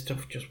lot of this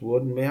stuff just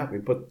wouldn't be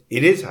happening, but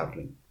it is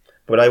happening.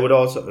 But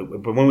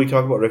when we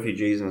talk about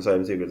refugees and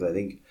asylum seekers, I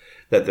think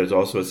that there's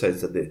also a sense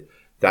that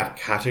that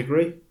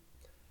category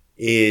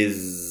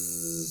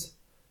is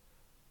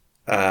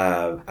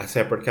a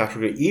separate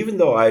category, even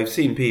though I've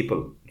seen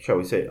people, shall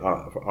we say,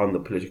 on the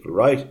political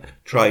right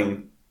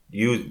trying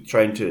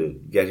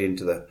to get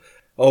into the,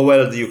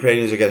 the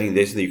Ukrainians are getting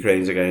this and the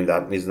Ukrainians are getting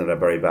that, and isn't that a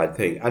very bad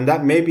thing? And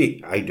that may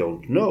be, I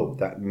don't know,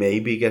 that may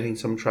be getting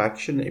some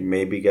traction, it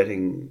may be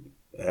getting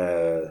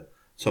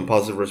some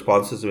positive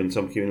responses in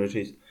some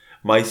communities.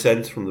 My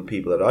sense from the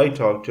people that I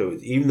talk to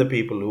is even the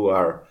people who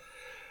are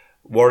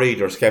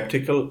worried or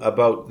sceptical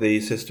about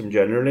the system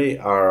generally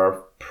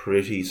are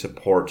pretty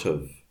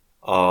supportive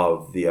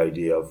of the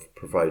idea of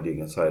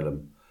providing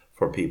asylum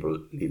for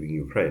people leaving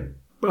Ukraine.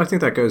 Well, I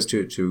think that goes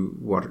to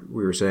what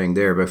we were saying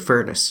there about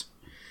fairness.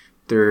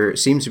 There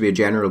seems to be a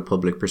general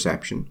public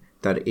perception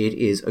that it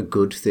is a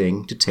good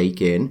thing to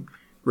take in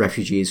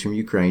refugees from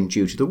Ukraine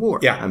due to the war.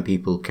 Yeah. And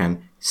people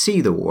can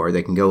see the war.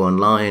 They can go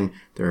online.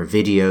 There are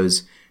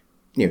videos.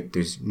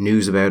 There's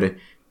news about it.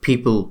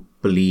 People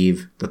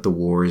believe that the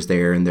war is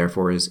there, and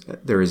therefore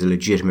there is a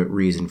legitimate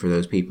reason for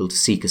those people to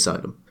seek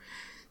asylum.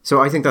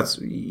 So I think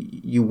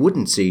you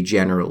wouldn't see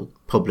general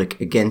public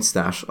against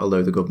that,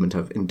 although the government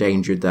have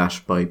endangered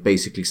that by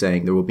basically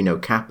saying there will be no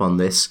cap on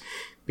this,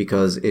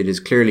 because it is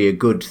clearly a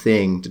good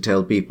thing to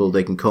tell people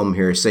they can come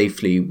here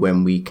safely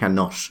when we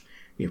cannot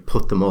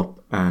put them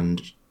up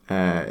and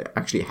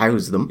actually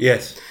house them.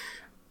 Yes.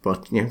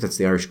 But that's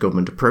the Irish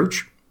government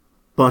approach.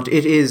 But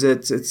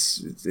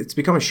it's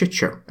become a shit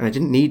show, and it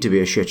didn't need to be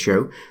a shit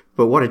show.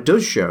 But what it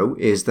does show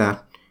is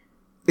the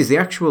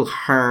actual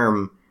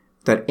harm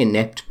that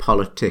inept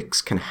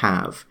politics can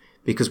have,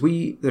 because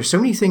there's so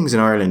many things in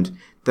Ireland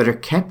that are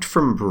kept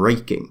from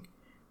breaking,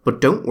 but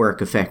don't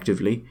work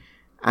effectively,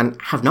 and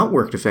have not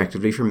worked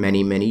effectively for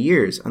many, many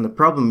years. And the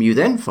problem you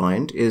then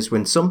find is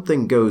when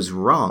something goes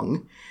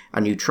wrong,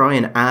 and you try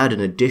and add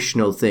an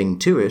additional thing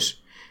to it,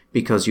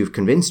 because you've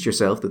convinced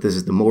yourself that this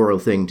is the moral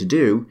thing to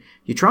do,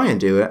 you try and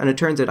do it, and it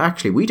turns out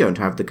actually we don't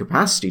have the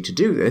capacity to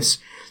do this,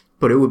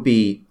 but it would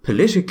be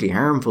politically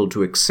harmful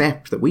to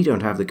accept that we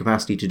don't have the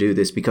capacity to do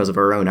this because of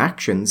our own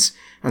actions,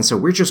 and so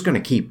we're just going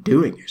to keep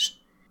doing it.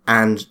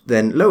 And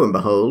then, lo and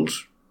behold,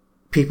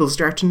 people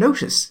start to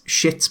notice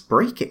shit's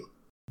breaking.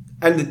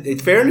 And the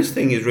fairness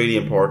thing is really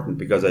important,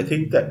 because I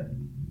think that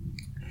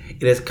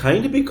it has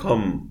kind of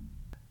become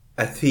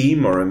a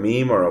theme or a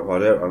meme or a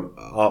whatever,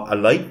 a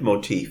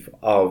leitmotif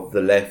of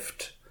the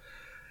left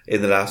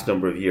in the last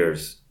number of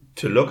years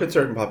to look at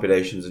certain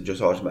populations and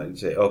just automatically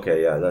say,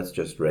 okay, yeah, that's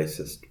just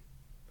racist.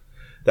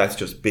 That's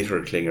just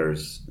bitter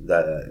clingers.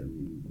 That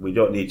we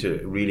don't need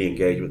to really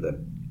engage with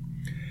them.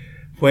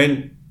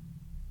 When,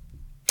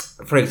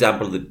 for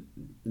example,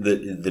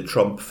 the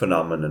Trump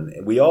phenomenon,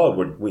 we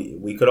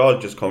could all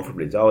just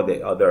comfortably say,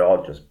 they're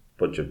all just a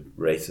bunch of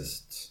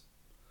racists,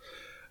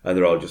 and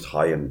they're all just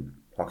high in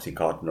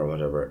Oxycontin or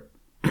whatever.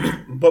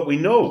 But we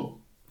know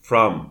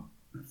from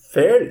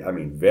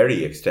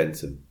very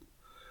extensive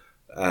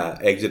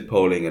exit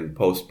polling and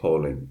post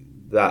polling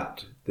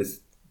that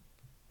this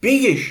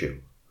big issue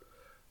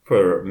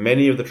for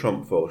many of the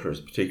Trump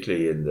voters,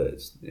 particularly in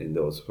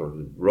those sort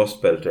of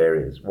Rust Belt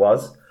areas,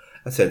 was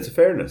a sense of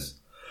fairness.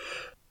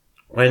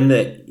 When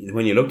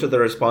you looked at the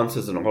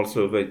responses, and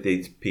also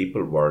these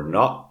people were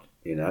not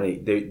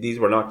these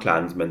were not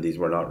Klansmen, these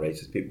were not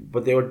racist people,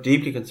 but they were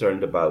deeply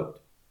concerned about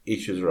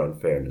issues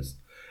around fairness.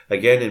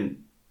 Again,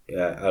 in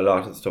a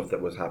lot of the stuff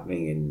that was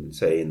happening in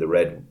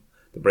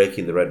the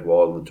breaking the red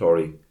wall and the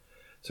Tory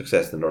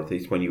success in the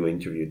Northeast, when you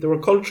interviewed, there were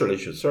cultural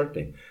issues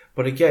certainly,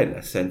 but again,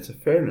 a sense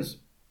of fairness,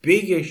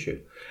 big issue.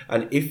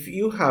 And if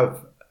you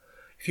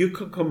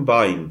could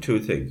combine two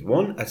things: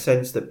 one, a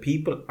sense that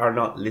people are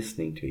not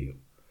listening to you,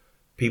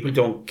 people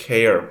don't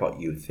care what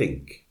you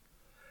think,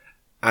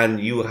 and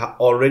you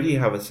already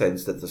have a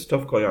sense that the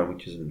stuff going on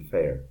which isn't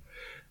fair.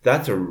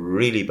 That's a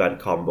really bad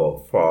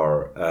combo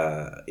for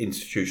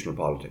institutional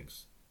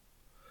politics.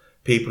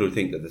 People who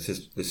think that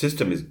the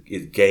system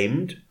is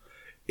gamed,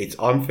 it's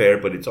unfair,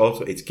 but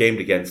it's gamed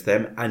against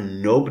them,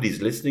 and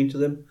nobody's listening to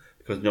them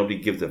because nobody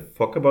gives a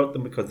fuck about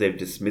them, because they've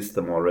dismissed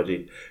them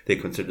already. They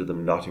consider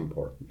them not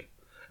important,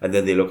 and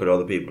then they look at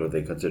other people who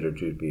they consider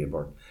to be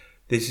important.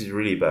 This is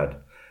really bad.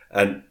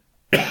 And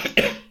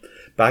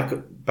back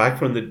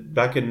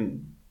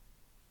in.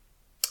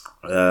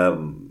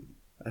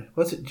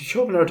 What's it?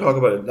 Schopenhauer talk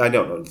about it? I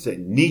don't know.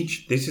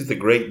 Nietzsche. This is the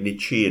great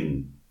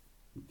Nietzschean,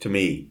 to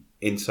me,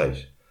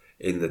 insight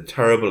in the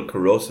terrible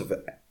corrosive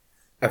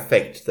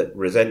effect that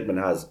resentment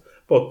has,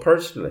 both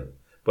personally,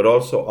 but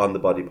also on the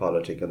body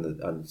politic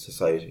and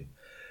society.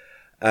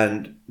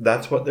 And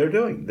that's what they're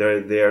doing.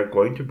 They are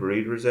going to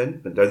breed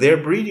resentment. They're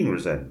breeding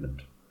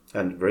resentment,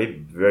 and very,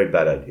 very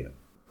bad idea.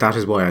 That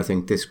is why I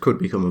think this could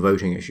become a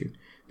voting issue,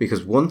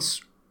 because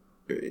once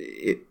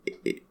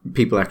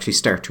people actually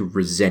start to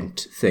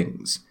resent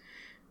things.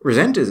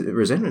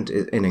 Resentment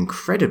is an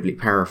incredibly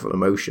powerful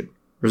emotion.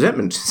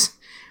 Resentment is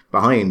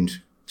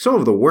behind some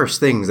of the worst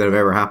things that have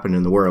ever happened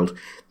in the world.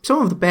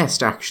 Some of the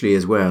best, actually,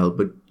 as well,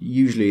 but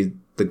usually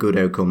the good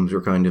outcomes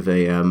are kind of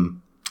a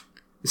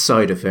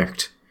side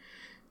effect.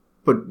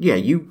 But yeah,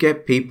 you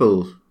get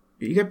people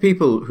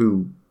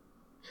who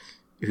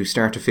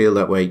start to feel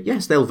that way.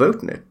 Yes, they'll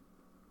vote in it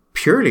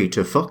purely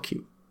to fuck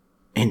you,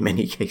 in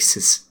many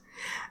cases.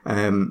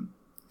 On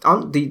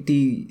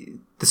the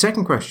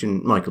second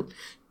question, Michael,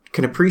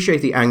 can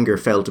appreciate the anger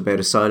felt about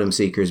asylum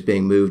seekers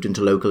being moved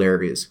into local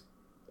areas.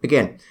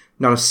 Again,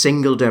 not a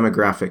single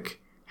demographic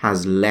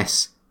has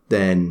less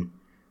than,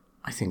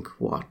 I think,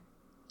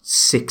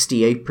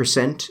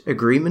 68%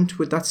 agreement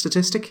with that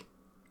statistic?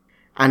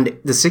 And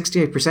the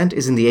 68%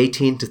 is in the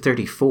 18 to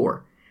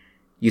 34.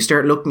 You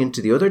start looking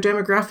into the other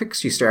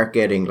demographics, you start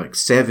getting like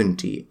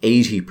 70,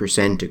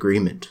 80%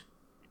 agreement.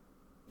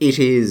 It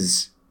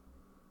is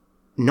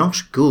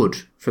not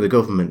good for the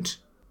government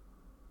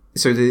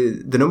So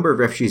the number of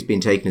refugees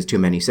being taken is too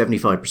many.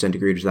 75%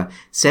 agreed with that.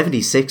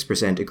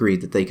 76%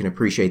 agreed that they can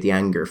appreciate the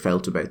anger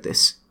felt about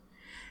this.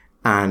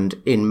 And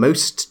in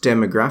most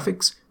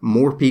demographics,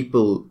 more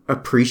people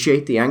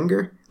appreciate the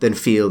anger than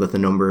feel that the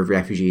number of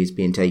refugees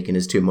being taken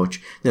is too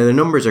much. Now, the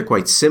numbers are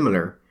quite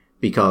similar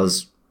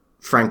because,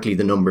 frankly,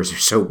 the numbers are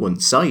so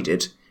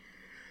one-sided.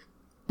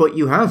 But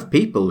you have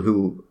people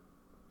who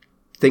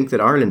think that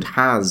Ireland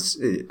has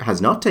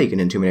not taken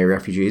in too many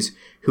refugees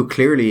who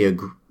clearly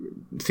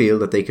feel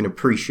that they can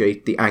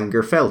appreciate the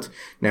anger felt.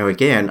 Now,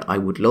 again, I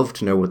would love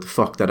to know what the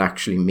fuck that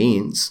actually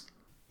means.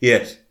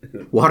 Yes.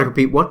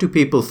 What do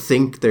people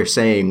think they're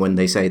saying when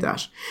they say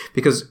that?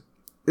 Because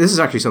this is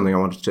actually something I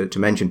wanted to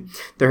mention.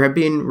 There have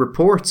been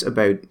reports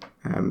about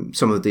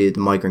some of the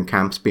migrant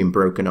camps being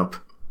broken up.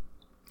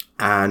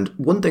 And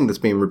one thing that's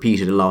being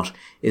repeated a lot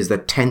is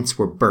that tents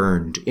were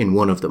burned in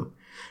one of them.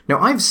 Now,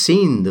 I've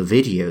seen the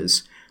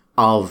videos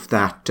of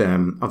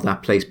that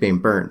place being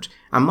burnt.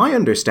 And my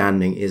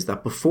understanding is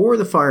that before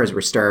the fires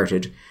were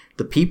started,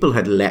 the people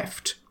had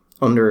left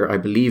under, I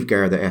believe,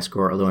 Garda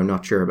escort, although I'm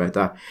not sure about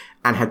that,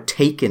 and had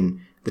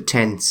taken the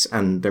tents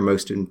and their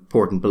most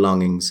important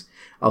belongings.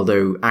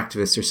 Although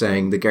activists are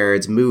saying the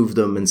guards moved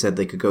them and said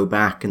they could go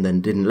back and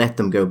then didn't let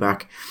them go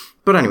back.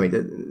 But anyway,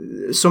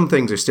 some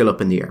things are still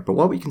up in the air. But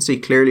what we can see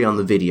clearly on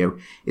the video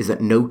is that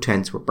no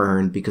tents were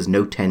burned because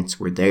no tents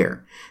were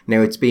there.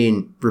 Now, it's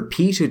been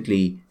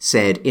repeatedly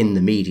said in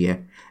the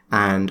media,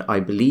 and I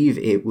believe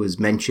it was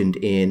mentioned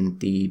in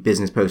the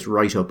Business Post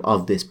write-up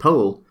of this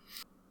poll,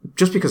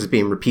 just because it's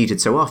being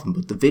repeated so often,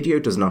 but the video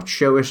does not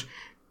show it.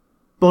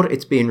 But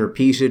it's being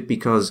repeated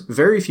because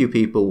very few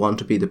people want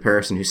to be the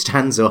person who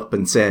stands up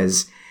and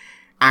says,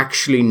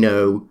 actually,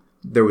 no,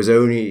 there was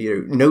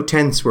only, no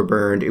tents were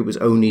burned, it was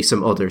only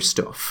some other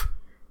stuff.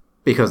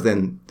 Because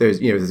then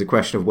there's a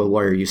question of, well,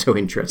 why are you so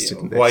interested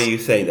in this? Why are you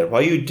saying that? Why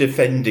are you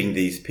defending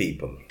these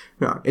people?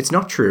 No, it's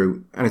not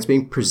true, and it's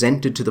being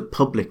presented to the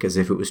public as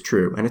if it was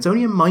true, and it's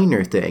only a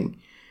minor thing,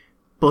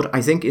 but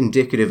I think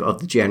indicative of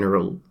the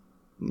general,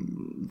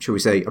 shall we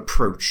say,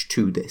 approach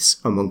to this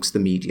amongst the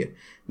media.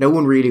 No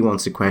one really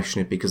wants to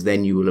question it because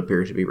then you will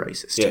appear to be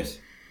racist. Yes,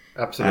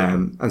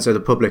 absolutely. And so the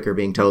public are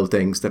being told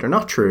things that are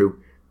not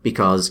true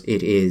because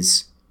it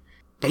is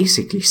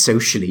basically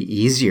socially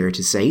easier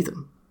to say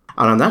them.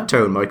 And on that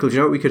tone, Michael, do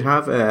you know what we could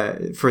have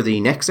for the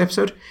next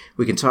episode?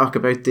 We can talk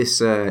about this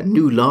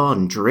new law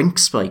on drink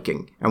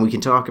spiking, and we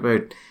can talk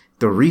about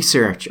the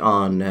research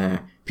on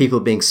people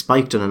being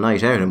spiked on a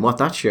night out and what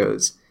that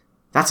shows.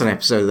 That's an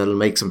episode that'll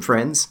make some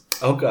friends.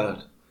 Oh,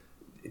 God.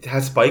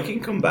 Has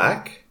spiking come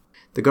back?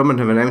 The government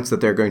have announced that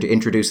they're going to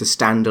introduce a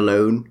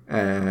standalone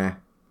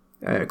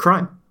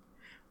crime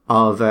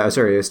of, a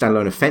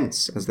standalone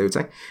offence, as they would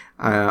say,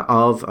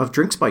 of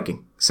drink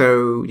spiking.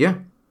 So, yeah.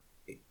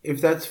 If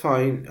that's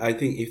fine, I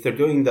think if they're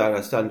doing that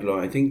as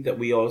standalone, I think that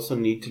we also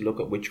need to look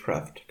at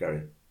witchcraft,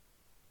 Gary.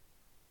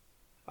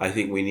 I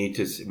think we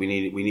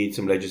need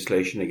some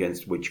legislation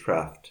against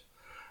witchcraft.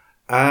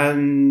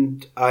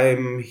 And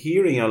I'm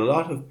hearing a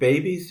lot of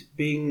babies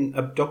being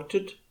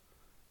abducted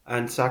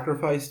and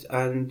sacrificed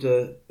and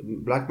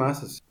black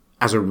masses.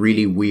 As a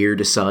really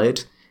weird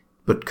aside,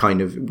 but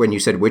kind of, when you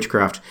said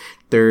witchcraft,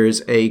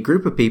 there's a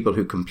group of people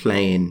who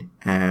complain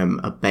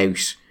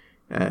about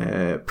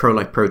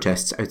pro-life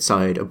protests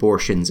outside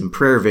abortions and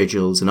prayer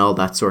vigils and all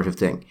that sort of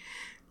thing.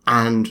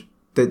 And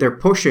they're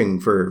pushing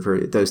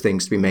for those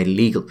things to be made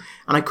illegal.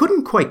 And I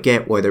couldn't quite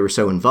get why they were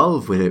so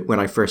involved with it when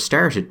I first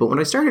started. But when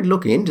I started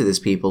looking into this,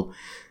 people,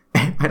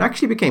 it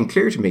actually became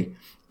clear to me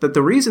that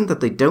the reason that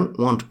they don't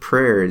want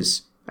prayer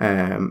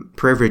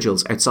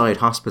vigils outside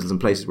hospitals and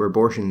places where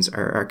abortions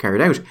are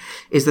carried out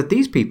is that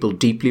these people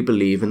deeply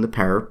believe in the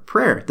power of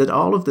prayer, that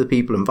all of the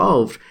people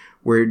involved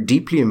were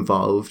deeply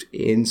involved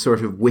in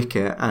sort of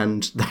Wicca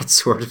and that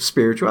sort of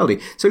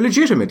spirituality. So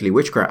legitimately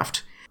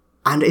witchcraft.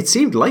 And it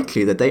seemed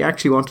likely that they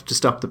actually wanted to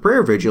stop the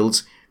prayer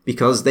vigils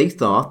because they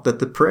thought that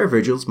the prayer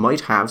vigils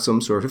might have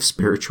some sort of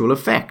spiritual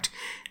effect.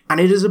 And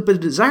it is a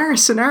bizarre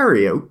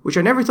scenario, which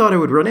I never thought I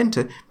would run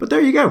into, but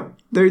there you go.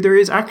 There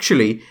is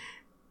actually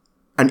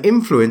an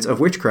influence of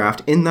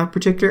witchcraft in that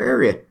particular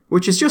area,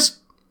 which is just...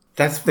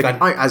 That's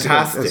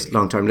fantastic. As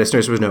long-time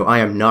listeners would know,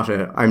 I'm not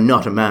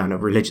a man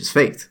of religious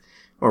faith.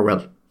 Or,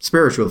 well,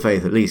 spiritual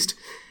faith, at least.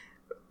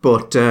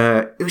 But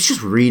it was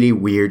just really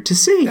weird to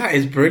see. That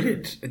is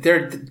brilliant.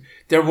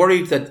 They're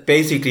worried that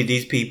basically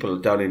these people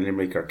down in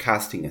Limerick are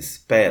casting a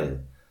spell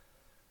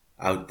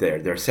out there.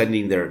 They're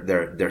sending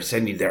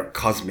their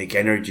cosmic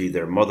energy,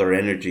 their mother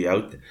energy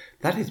out there.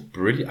 That is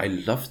brilliant. I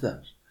love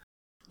that.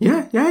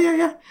 Yeah.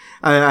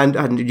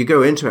 And you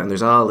go into it and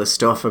there's all this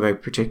stuff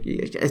about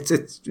particular...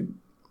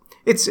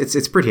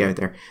 It's pretty out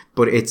there.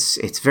 But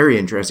it's very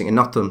interesting and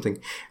not something...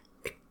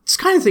 It's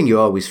the kind of thing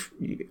you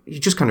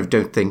just kind of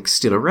don't think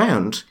still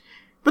around.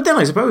 But then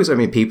I suppose,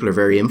 people are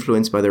very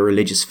influenced by their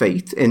religious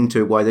faith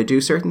into why they do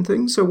certain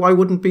things. So why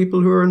wouldn't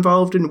people who are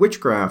involved in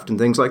witchcraft and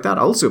things like that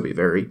also be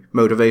very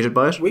motivated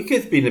by it?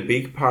 Wicca's been a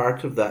big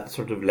part of that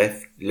sort of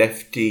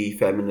lefty,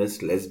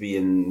 feminist,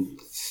 lesbian,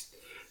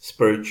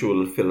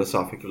 spiritual,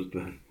 philosophical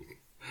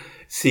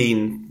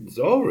seen,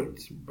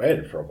 it's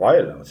been for a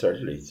while now,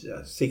 certainly,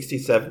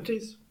 60s,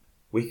 70s.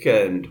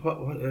 Weekend,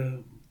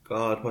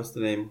 what's the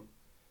name?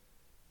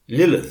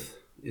 Lilith.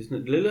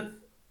 Isn't it Lilith?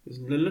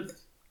 Isn't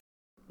Lilith?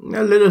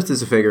 Now, Lilith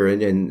is a figure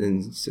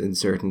in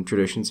certain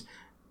traditions.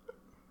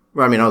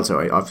 Well, I mean,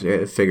 also,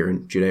 obviously, a figure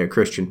in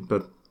Judeo-Christian,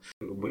 but...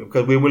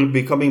 Because we will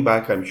be coming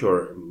back, I'm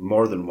sure,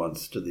 more than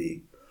once to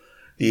the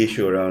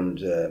issue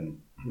around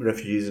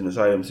refugees and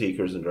asylum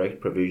seekers and direct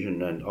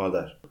provision and all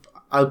that.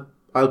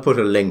 I'll put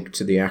a link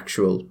to the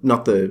actual,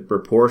 not the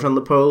report on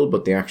the poll,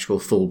 but the actual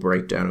full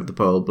breakdown of the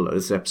poll below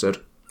this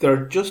episode. There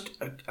are just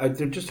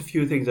a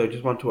few things I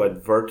just want to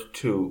advert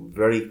to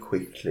very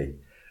quickly.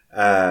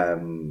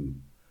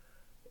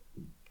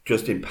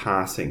 Just in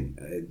passing,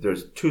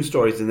 there's two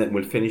stories, and then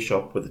we'll finish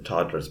up with the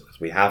toddlers,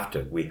 because we have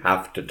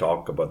to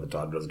talk about the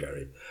toddlers,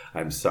 Gary.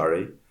 I'm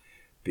sorry,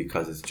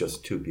 because it's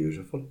just too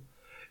beautiful.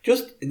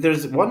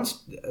 There's one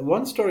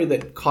story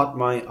that caught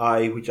my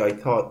eye, which I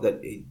thought that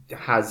it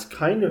has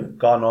kind of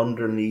gone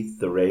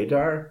underneath the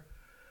radar,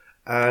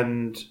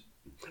 and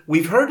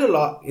we've heard a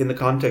lot in the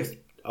context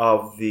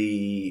of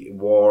the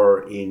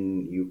war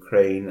in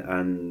Ukraine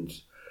and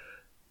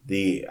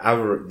the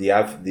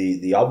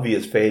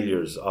obvious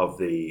failures of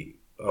the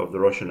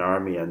Russian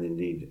army, and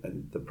indeed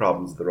the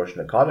problems the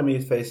Russian economy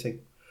is facing,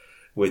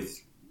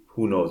 with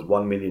who knows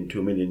 1 million,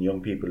 2 million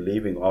young people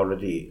leaving,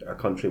 already a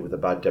country with a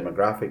bad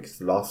demographics,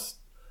 loss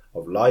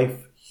of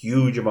life,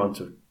 huge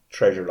amounts of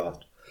treasure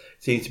lost.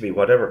 Seems to be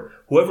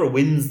whoever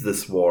wins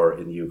this war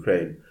in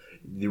Ukraine,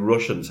 the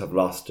Russians have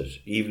lost it.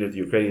 Even if the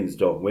Ukrainians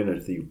don't win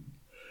it,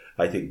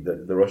 I think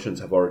that the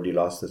Russians have already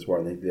lost this war,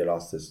 and I think they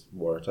lost this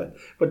war time.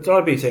 But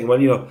I'll be saying,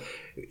 well,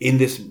 in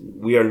this,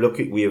 we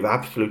have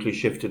absolutely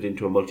shifted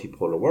into a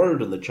multipolar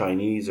world, and the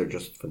Chinese are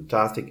just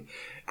fantastic.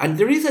 And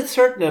there is a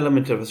certain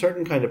element of a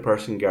certain kind of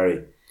person,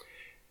 Gary.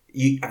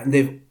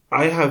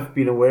 I have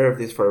been aware of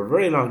this for a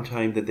very long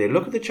time, that they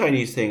look at the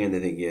Chinese thing and they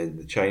think, yeah,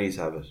 the Chinese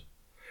have it.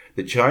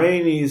 The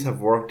Chinese have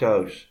worked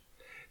out.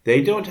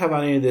 They don't have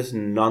any of this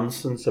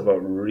nonsense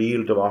about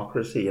real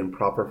democracy and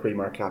proper free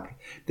market capital.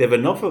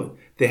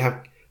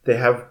 They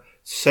have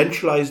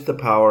centralized the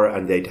power,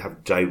 and they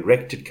have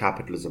directed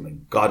capitalism,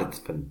 and God, it's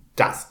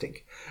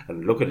fantastic.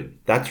 And look at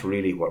it, that's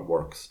really what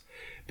works.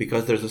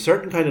 Because there's a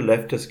certain kind of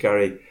leftist,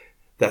 Gary,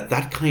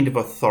 that kind of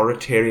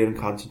authoritarian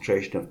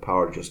concentration of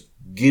power just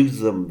gives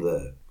them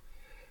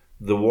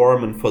the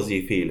warm and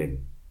fuzzy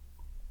feeling.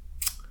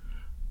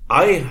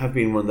 I have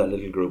been one of that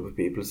little group of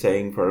people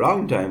saying for a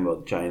long time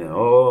about China,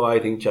 I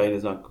think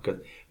China's not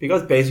good.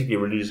 Because basically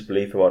religious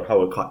belief about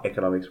how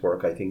economics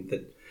work, I think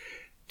that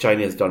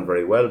China has done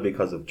very well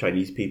because of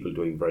Chinese people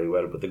doing very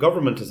well. But the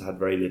government has had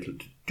very little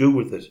to do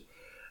with it.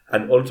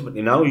 And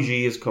ultimately now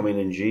Xi is coming,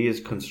 and Xi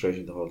is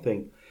concentrating the whole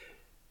thing.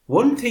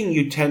 One thing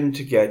you tend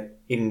to get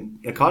in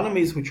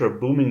economies which are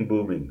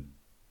booming,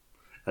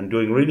 and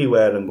doing really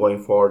well and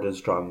going forward and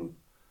strong,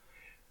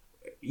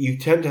 you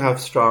tend to have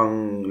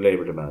strong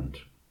labour demand.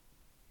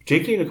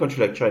 Particularly in a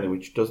country like China,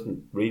 which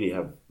doesn't really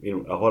have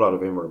a whole lot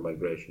of immigrant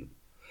migration.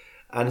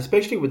 And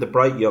especially with the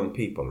bright young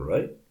people,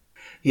 right?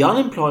 The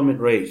unemployment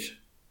rate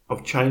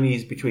of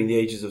Chinese between the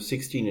ages of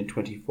 16 and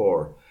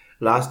 24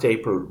 last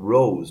April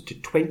rose to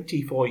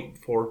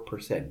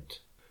 20.4%.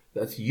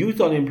 That's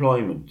youth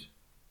unemployment.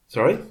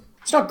 Sorry?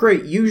 It's not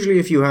great. Usually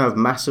if you have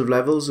massive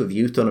levels of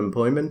youth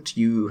unemployment,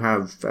 you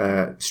have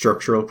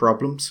structural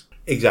problems.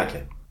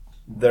 Exactly.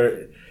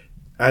 There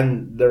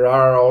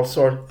are all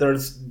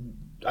sorts...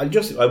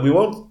 we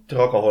won't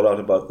talk a whole lot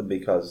about them,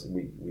 because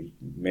we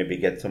maybe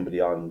get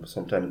somebody on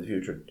sometime in the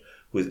future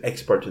who is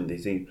expert in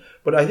these things.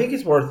 But I think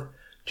it's worth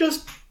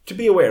just to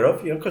be aware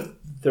of, because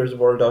there's a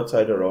world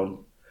outside our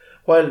own.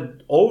 While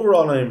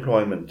overall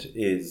unemployment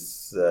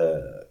is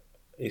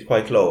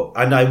quite low,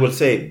 and I will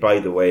say, by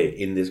the way,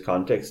 in this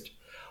context,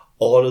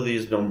 all of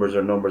these numbers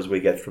are numbers we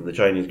get from the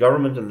Chinese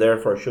government, and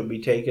therefore should be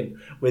taken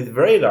with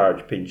very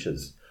large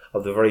pinches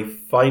of the very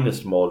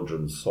finest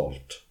Maldron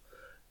salt.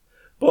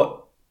 But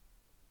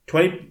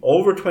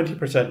over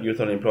 20% youth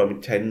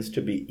unemployment tends to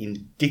be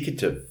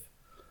indicative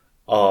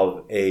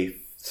of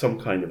some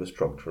kind of a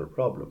structural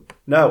problem.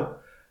 Now,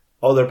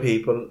 other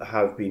people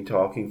have been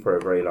talking for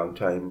a very long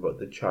time about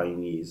the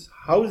Chinese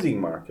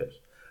housing market.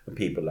 And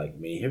people like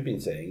me have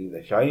been saying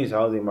the Chinese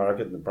housing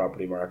market and the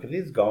property market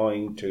is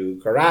going to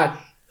crash.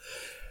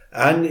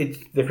 And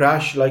the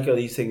crash, like all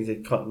these things,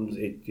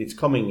 it's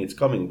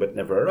coming, but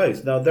never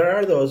arrives. Now, there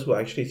are those who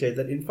actually say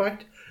that, in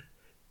fact,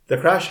 the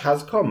crash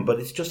has come, but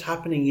it's just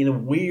happening in a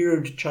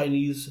weird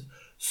Chinese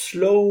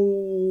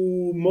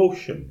slow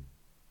motion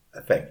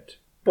effect.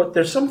 But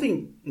there's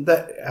something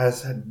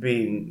that's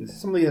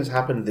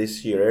happened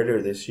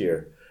earlier this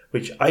year,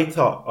 which I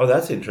thought,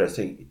 that's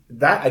interesting.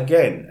 That,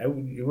 again,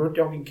 we're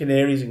talking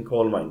canaries in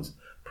coal mines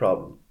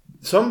problem.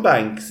 Some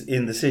banks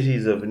in the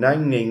cities of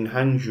Nanning,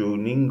 Hangzhou,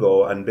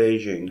 Ningbo and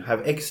Beijing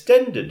have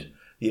extended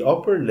the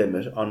upper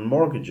limit on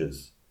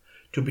mortgages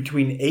to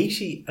between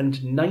 80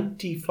 and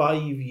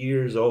 95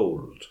 years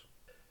old.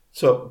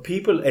 So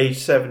people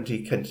aged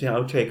 70 can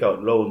now take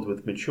out loans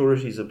with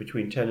maturities of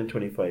between 10 and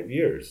 25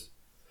 years.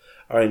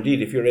 or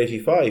indeed if you're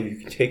 85, you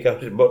can take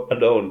out a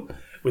loan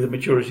with a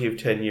maturity of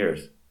 10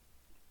 years.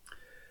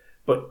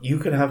 But you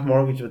can have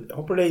mortgage with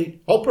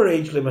upper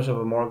age limit of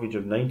a mortgage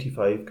of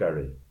 95,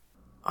 Gary.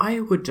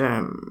 I'd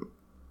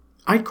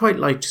quite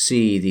like to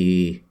see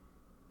the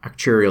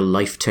actuarial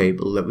life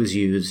table that was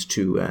used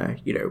to,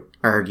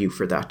 argue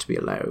for that to be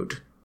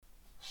allowed.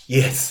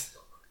 Yes,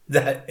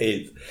 that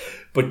is.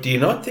 But do you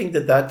not think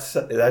that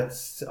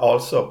that's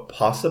also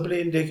possibly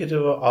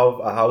indicative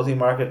of a housing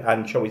market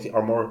and, shall we say,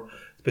 or more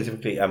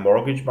specifically, a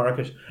mortgage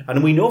market?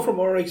 And we know from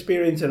our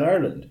experience in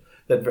Ireland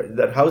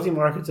that housing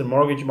markets and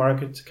mortgage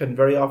markets can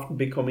very often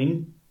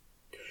become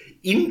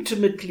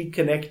intimately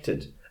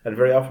connected, and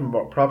very often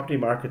property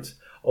markets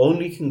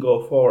only can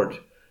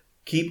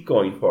keep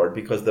going forward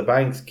because the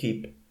banks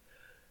keep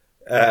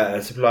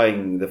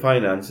supplying the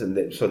finance,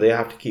 and so they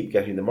have to keep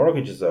getting the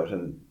mortgages out.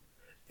 And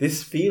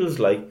this feels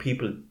like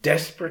people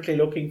desperately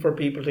looking for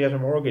people to get a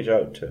mortgage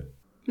out to.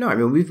 No, I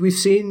mean we've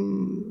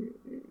seen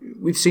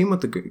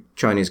what the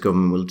Chinese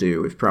government will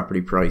do if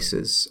property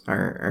prices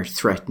are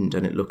threatened,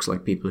 and it looks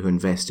like people who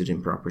invested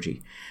in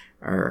property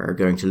are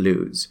going to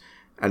lose,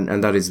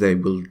 and that is they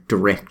will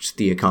direct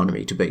the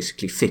economy to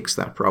basically fix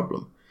that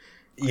problem.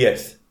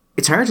 Yes.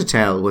 It's hard to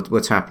tell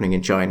what's happening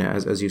in China.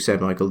 As you said,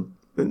 Michael,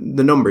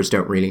 the numbers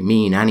don't really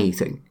mean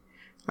anything.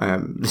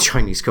 The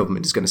Chinese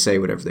government is going to say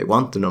whatever they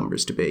want the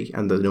numbers to be,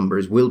 and the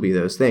numbers will be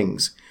those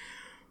things.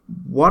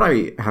 What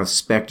I have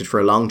suspected for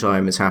a long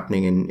time is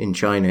happening in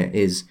China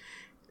is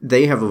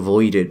they have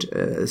avoided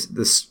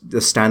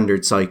the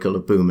standard cycle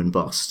of boom and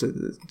bust,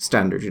 the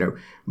standard,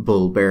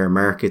 bull bear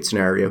market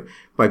scenario,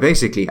 by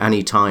basically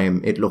any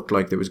time it looked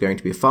like there was going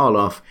to be a fall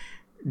off,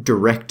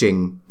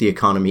 directing the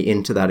economy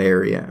into that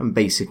area and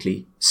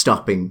basically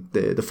stopping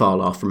the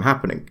fall off from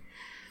happening.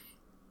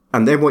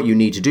 And then what you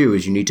need to do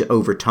is you need to,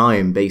 over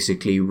time,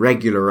 basically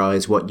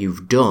regularize what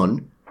you've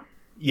done.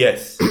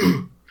 Yes.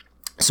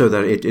 So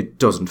that it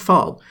doesn't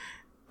fall.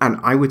 And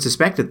I would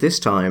suspect at this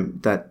time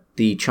that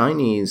the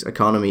Chinese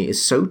economy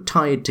is so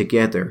tied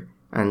together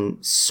and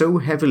so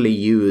heavily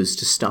used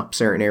to stop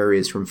certain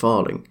areas from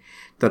falling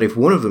that if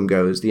one of them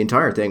goes, the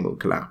entire thing will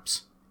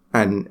collapse.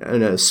 And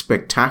in a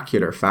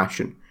spectacular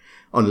fashion,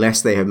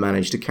 unless they have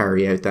managed to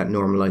carry out that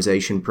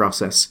normalization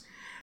process.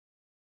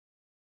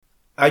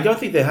 I don't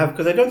think they have,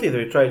 because I don't think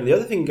they've tried. And the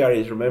other thing, Gary,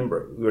 is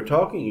remember, we were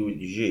talking with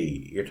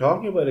Xi. You're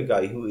talking about a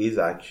guy who is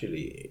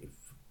actually,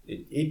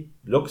 it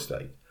looks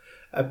like,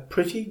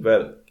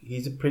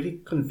 he's a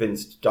pretty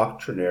convinced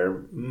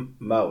doctrinaire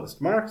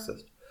Maoist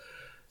Marxist.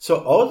 So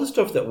all the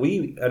stuff that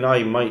you and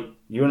I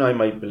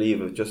might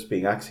believe of just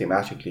being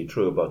axiomatically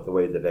true about the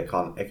way that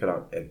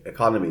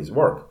economies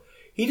work,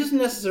 he doesn't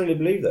necessarily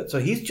believe that. So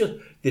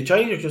the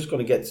Chinese are just going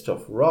to get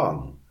stuff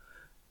wrong.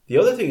 The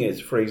other thing is,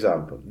 for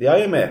example, the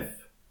IMF,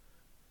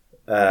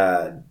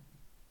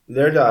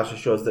 their data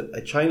shows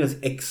that China's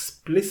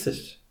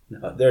explicit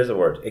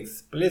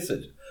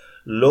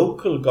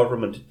local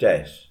government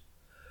debt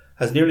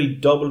has nearly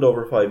doubled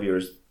over 5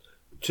 years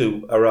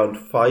to around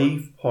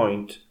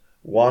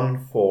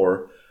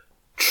 $5.14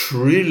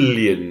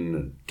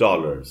 trillion.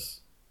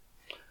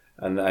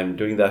 And I'm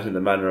doing that in the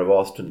manner of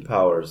Austin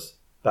Powers,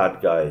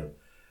 bad guy.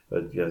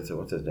 So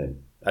what's his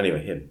name?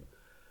 Anyway, him.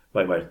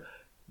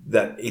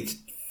 That it's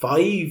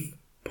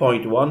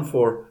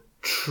 $5.14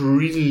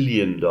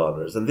 trillion.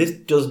 And this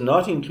does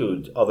not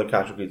include other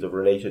categories of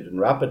related and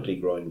rapidly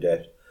growing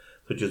debt,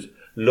 such as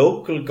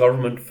local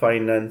government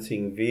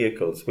financing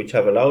vehicles, which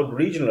have allowed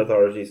regional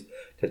authorities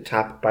to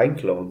tap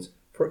bank loans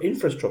for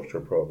infrastructure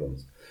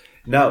programs.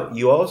 Now,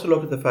 you also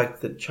look at the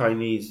fact that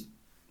Chinese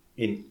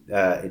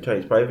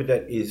private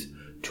debt is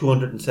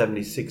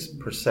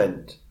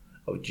 276%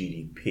 of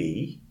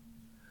GDP,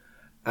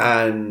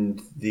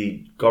 and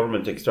the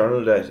government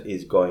external debt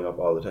is going up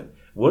all the time.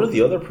 One of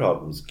the other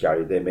problems,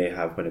 Gary, they may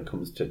have when it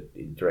comes to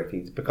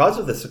directing, because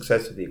of the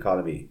success of the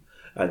economy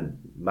and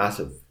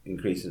massive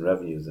increase in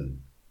revenues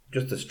and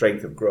just the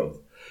strength of growth,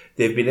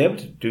 they've been able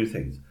to do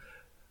things.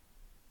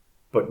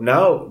 But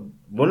now,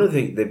 one of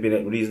the things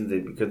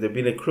because they've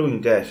been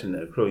accruing debt and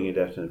accruing a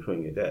debt and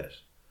accruing a debt.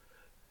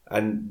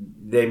 And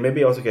they may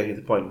be also getting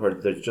to the point where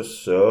there's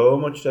just so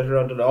much debt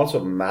around, and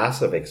also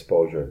massive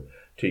exposure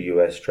to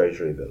US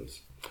Treasury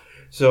bills.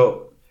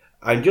 So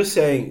I'm just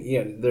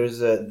saying, there's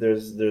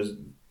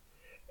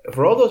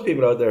for all those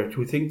people out there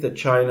who think that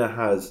China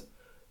has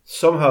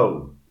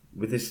somehow,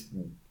 with this,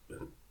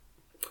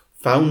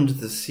 found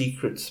the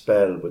secret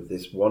spell with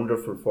this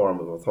wonderful form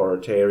of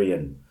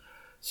authoritarian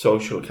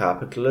social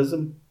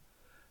capitalism,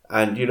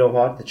 and you know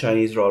what, the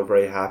Chinese are all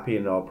very happy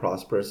and all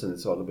prosperous and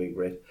it's all being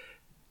great.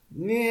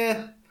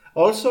 Yeah.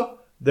 Also,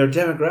 their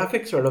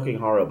demographics are looking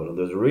horrible. And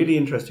there's a really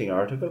interesting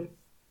article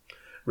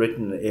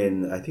written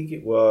in, I think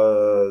it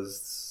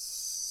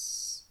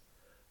was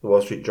the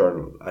Wall Street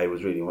Journal. I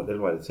was reading what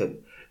it said,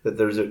 that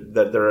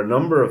there are a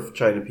number of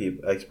China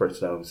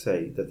experts now who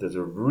say that there's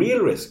a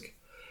real risk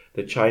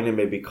that China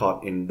may be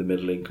caught in the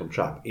middle income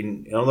trap.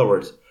 In other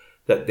words,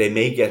 that they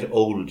may get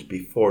old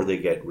before they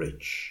get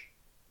rich.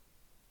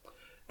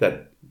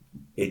 That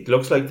it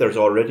looks like there's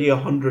already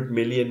 100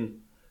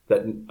 million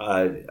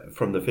that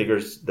from the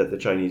figures that the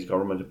Chinese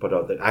government have put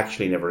out that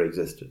actually never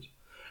existed,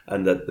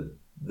 and that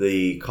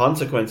the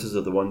consequences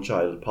of the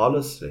one-child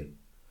policy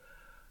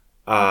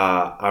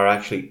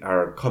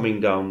are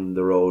coming down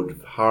the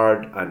road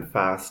hard and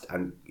fast,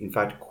 and in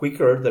fact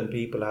quicker than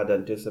people had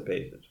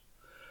anticipated,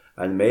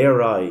 and may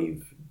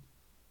arrive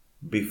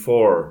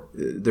before.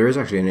 There is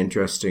actually an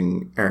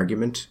interesting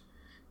argument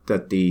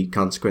that the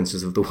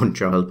consequences of the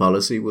one-child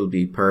policy will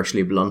be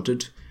partially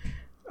blunted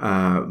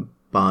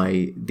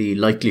by the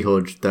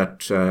likelihood that,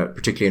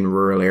 particularly in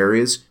rural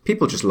areas,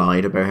 people just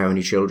lied about how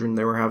many children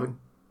they were having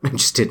and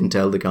just didn't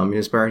tell the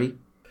Communist Party.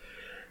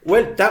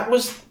 Well,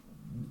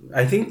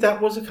 I think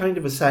that was a kind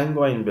of a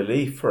sanguine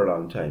belief for a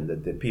long time,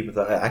 that the people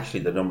thought actually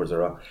the numbers are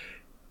wrong.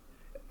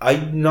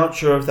 I'm not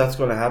sure if that's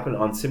going to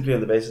happen simply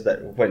on the basis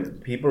that when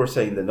people were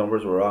saying the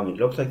numbers were wrong, it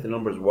looked like the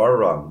numbers were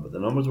wrong, but the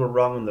numbers were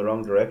wrong in the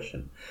wrong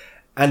direction.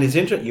 And it's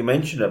interesting, you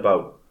mentioned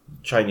about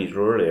Chinese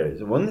rural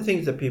areas. And one of the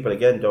things that people,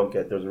 again, don't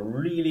get, there's a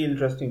really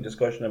interesting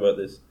discussion about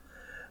this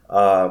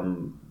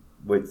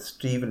with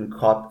Stephen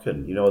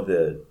Kotkin,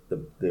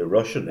 the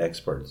Russian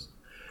experts,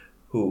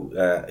 who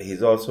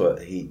he's also,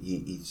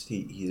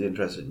 he's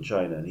interested in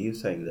China. And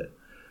he's saying that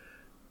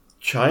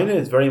China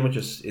is very much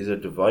is a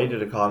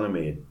divided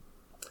economy.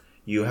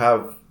 You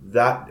have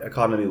that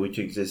economy which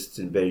exists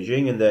in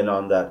Beijing, and then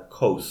on that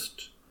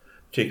coast,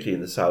 particularly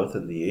in the south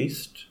and the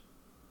east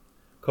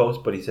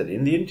coast, but he said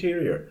in the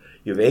interior,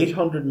 you have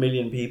 800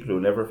 million people who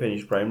never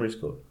finished primary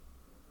school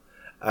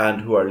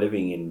and who are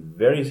living in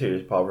very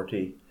serious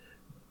poverty,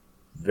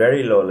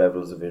 very low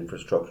levels of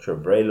infrastructure,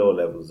 very low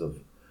levels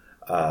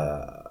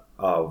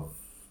of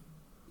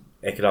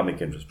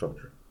economic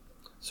infrastructure,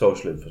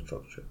 social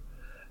infrastructure,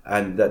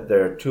 and that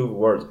there are two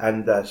words,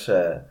 and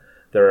that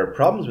there are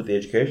problems with the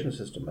education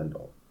system and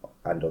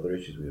other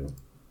issues we know.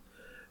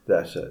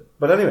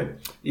 But anyway,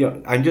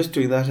 I'm just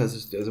doing that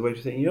as a way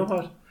to say, you know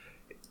what?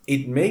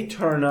 It may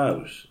turn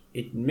out,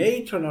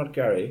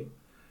 Gary,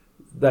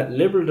 that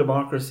liberal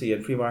democracy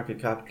and free market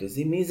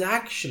capitalism is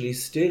actually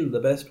still the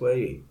best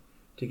way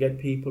to get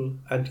people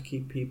and to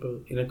keep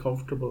people in a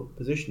comfortable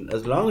position,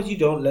 as long as you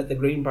don't let the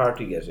Green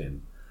Party get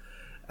in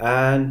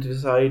and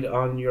decide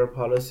on your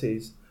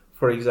policies.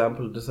 For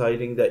example,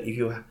 deciding that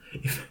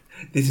if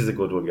this is a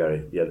good one,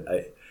 Gary.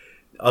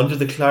 Under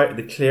the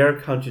Clare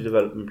County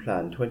Development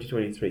Plan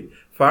 2023,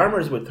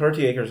 farmers with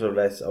 30 acres or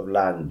less of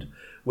land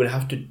will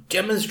have to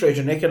demonstrate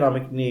an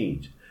economic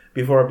need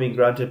before being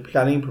granted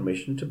planning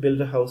permission to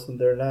build a house on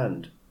their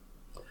land.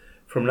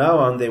 From now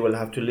on, they will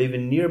have to live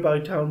in nearby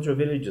towns or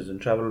villages and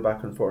travel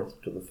back and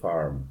forth to the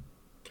farm.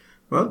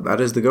 Well,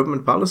 that is the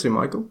government policy,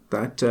 Michael,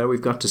 that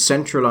we've got to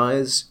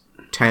centralise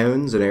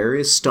towns and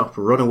areas, stop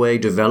runaway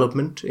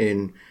development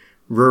in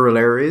rural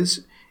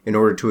areas in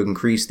order to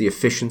increase the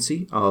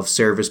efficiency of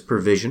service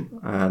provision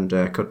and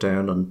cut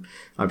down on,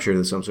 I'm sure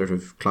there's some sort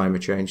of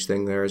climate change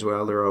thing there as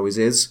well, there always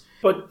is.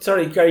 But,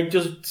 sorry, Gary,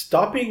 just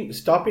stopping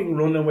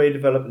runaway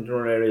development in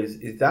rural areas,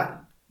 is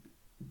that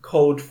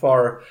code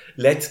for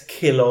let's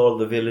kill all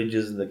the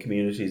villages and the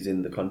communities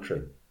in the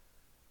country?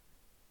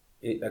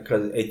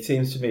 Because it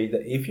seems to me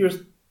that if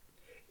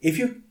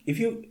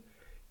you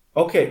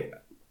okay,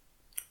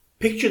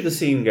 picture the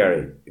scene,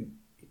 Gary.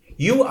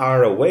 You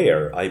are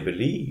aware, I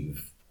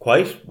believe,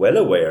 quite well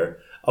aware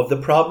of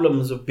the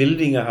problems of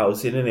building a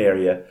house in an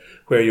area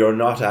where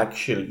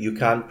you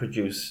can't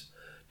produce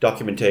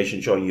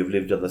documentation showing you've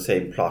lived on the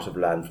same plot of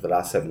land for the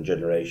last 7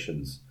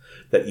 generations,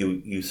 that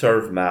you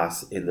serve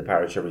mass in the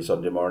parish every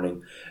Sunday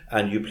morning,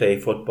 and you play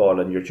football,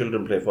 and your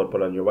children play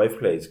football, and your wife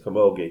plays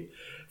camogie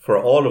for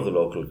all of the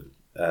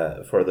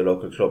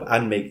local club,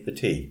 and make the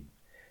tea.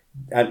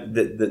 And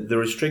the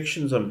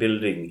restrictions on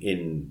building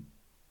in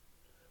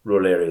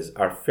rural areas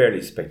are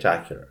fairly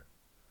spectacular.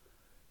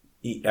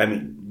 I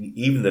mean,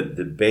 even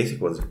the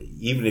basic ones,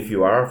 even if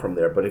you are from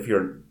there, but if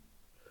you're,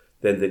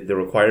 then the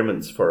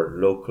requirements for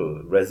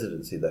local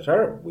residency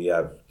we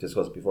have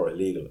discussed before,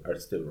 illegal, are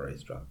still very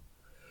strong.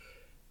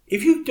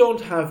 If you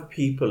don't have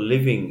people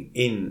living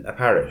in a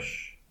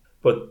parish,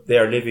 but they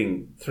are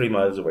living 3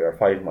 miles away or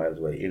 5 miles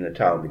away in a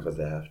town because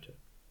they have to,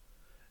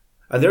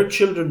 and their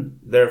children,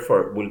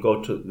 therefore, will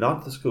go to,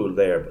 not the school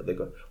there, but they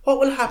go, what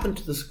will happen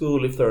to the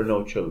school if there are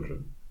no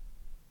children?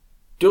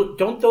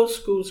 Don't those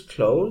schools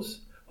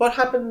close? What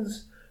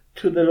happens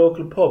to the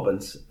local pub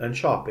and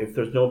shop if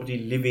there's nobody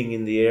living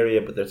in the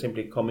area but they're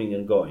simply coming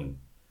and going?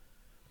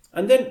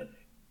 And then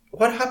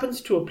what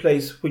happens to a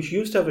place which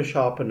used to have a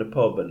shop and a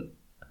pub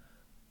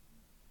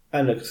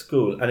and a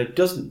school, and it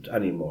doesn't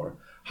anymore?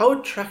 How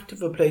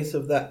attractive a place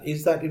of that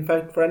is that, in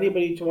fact, for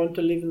anybody to want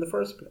to live in the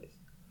first place?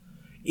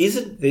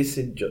 Isn't this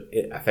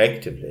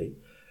effectively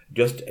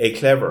just a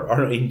clever,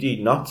 or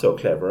indeed not so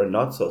clever and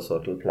not so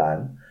subtle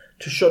plan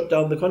to shut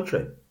down the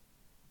country?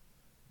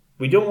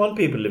 We don't want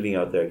people living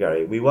out there,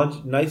 Gary. We want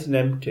it nice and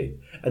empty.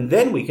 And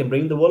then we can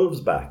bring the wolves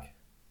back.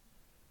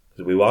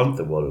 Because we want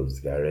the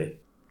wolves, Gary.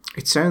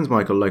 It sounds,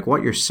 Michael, like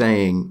what you're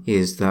saying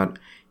is that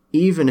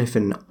even if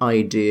an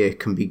idea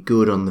can be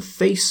good on the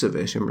face of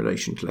it in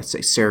relation to, let's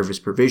say, service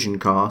provision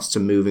costs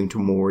and moving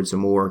towards a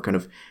more kind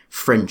of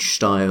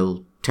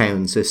French-style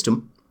town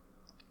system.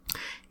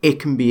 It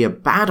can be a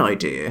bad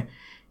idea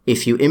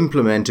if you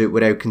implement it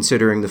without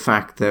considering the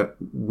fact that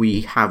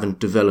we haven't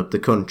developed the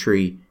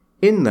country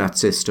in that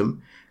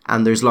system,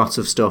 and there's lots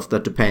of stuff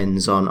that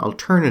depends on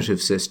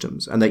alternative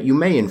systems, and that you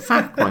may, in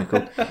fact,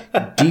 Michael,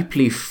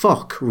 deeply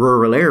fuck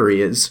rural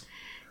areas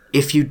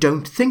if you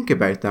don't think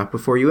about that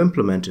before you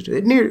implement it.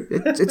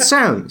 It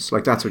sounds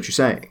like that's what you're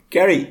saying.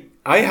 Gary,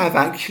 I have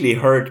actually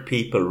heard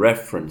people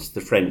reference the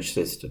French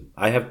system.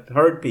 I have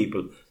heard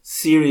people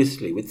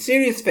seriously, with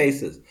serious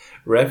faces,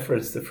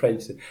 reference the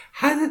French system.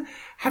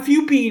 Have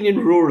you been in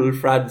rural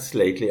France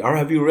lately, or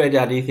have you read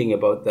anything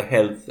about the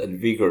health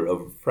and vigour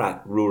of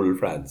rural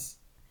France?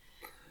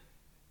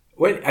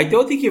 Well, I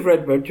don't think you've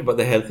read much about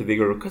the health and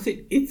vigour, because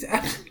it's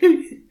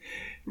absolutely...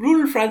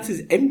 Rural France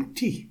is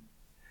empty.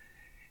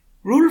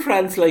 Rural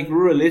France, like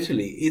rural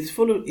Italy, is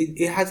full of...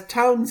 It has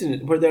towns in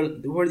it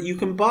where you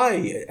can buy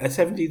a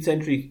 17th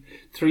century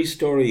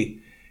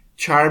 3-storey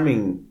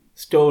charming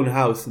stone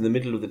house in the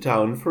middle of the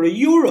town for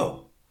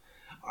 €1.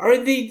 Or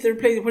indeed, they're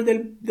places where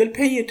they'll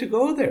pay you to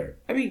go there.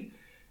 I mean,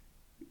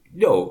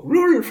 no,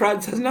 rural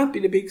France has not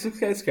been a big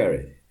success,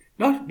 Gary.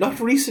 Not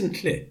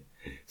recently.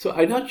 So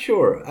I'm not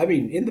sure. I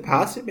mean, in the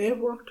past it may have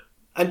worked.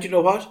 And you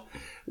know what?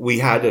 We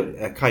had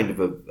a kind of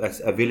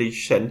a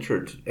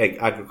village-centred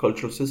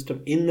agricultural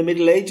system in the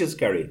Middle Ages,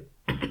 Gary.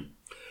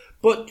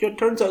 But it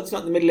turns out it's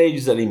not the Middle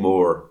Ages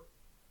anymore.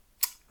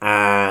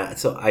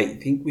 So I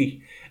think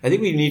we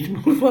need to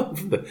move on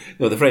from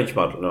the French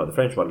model. No, the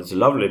French model is a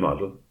lovely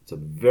model. It's a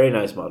very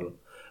nice model,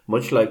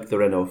 much like the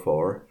Renault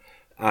 4.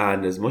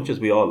 And as much as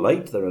we all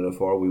liked the Renault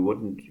 4, we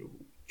wouldn't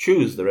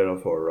choose the Renault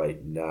 4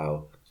 right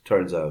now. It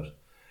turns out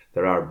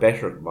there are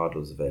better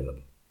models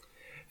available.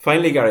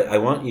 Finally, Gary, I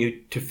want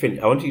you to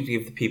I want you to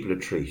give the people a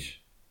treat,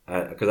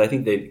 because I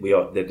think they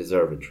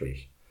deserve a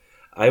treat.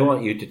 I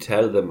want you to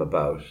tell them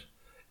about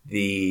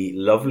the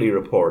lovely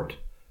report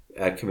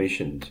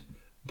commissioned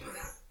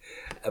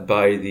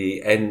by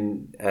the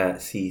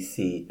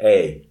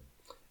NCCA,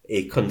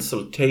 a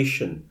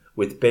consultation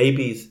with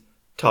babies,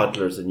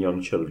 toddlers and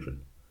young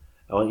children.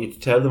 I want you to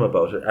tell them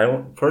about it.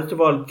 First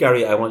of all,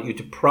 Gary, I want you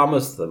to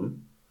promise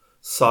them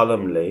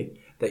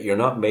solemnly that you're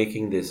not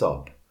making this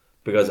up.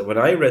 Because when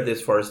I read this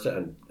first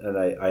and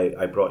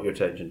I brought your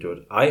attention to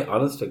it, I,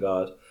 honest to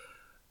God,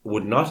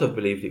 would not have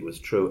believed it was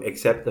true,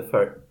 except the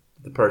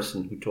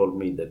person who told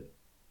me that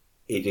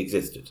it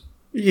existed.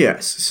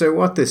 Yes, so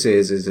what this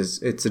is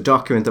it's a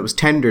document that was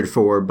tendered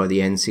for by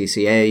the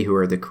NCCA, who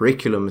are the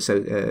curriculum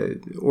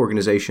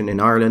organisation in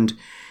Ireland.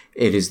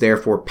 It is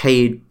therefore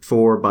paid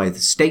for by the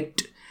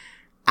state,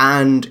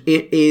 and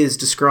it is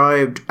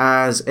described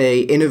as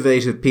an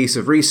innovative piece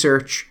of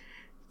research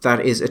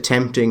that is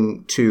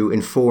attempting to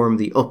inform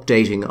the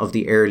updating of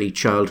the early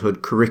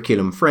childhood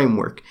curriculum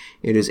framework.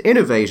 It is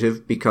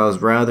innovative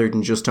because rather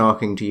than just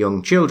talking to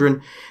young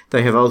children,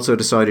 they have also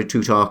decided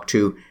to talk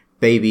to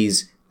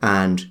babies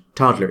and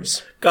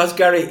toddlers. Because,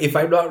 Gary, if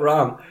I'm not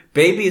wrong,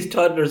 babies,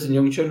 toddlers and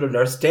young children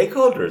are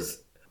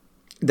stakeholders.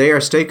 They are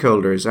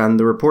stakeholders, and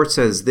the report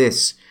says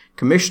this: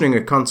 commissioning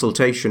a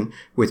consultation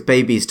with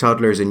babies,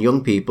 toddlers and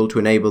young people to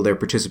enable their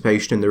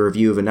participation in the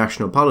review of a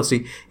national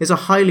policy is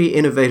a highly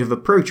innovative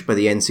approach by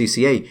the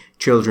NCCA.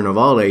 Children of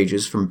all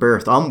ages, from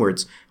birth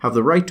onwards, have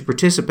the right to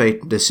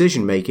participate in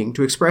decision-making,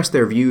 to express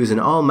their views in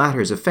all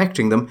matters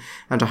affecting them,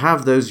 and to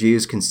have those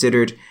views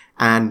considered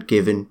and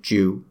given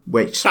due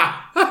weight.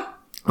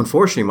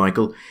 Unfortunately,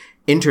 Michael,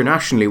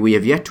 internationally, we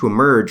have yet to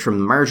emerge from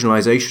the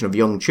marginalisation of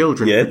young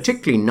children, yes,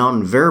 particularly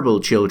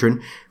non-verbal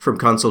children, from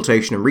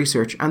consultation and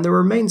research, and there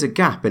remains a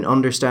gap in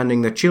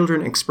understanding that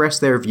children express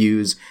their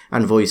views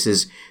and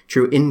voices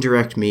through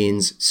indirect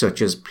means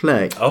such as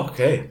play.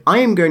 Okay. I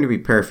am going to be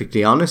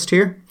perfectly honest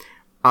here.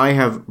 I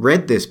have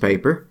read this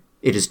paper.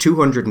 It is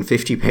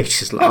 250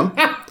 pages long.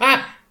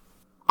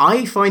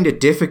 I find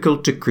it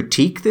difficult to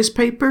critique this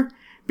paper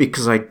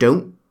because I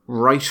don't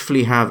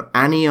rightfully have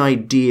any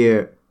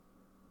idea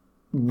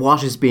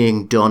what is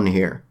being done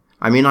here.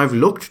 I mean, I've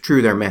looked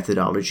through their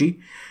methodology.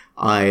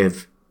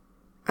 I've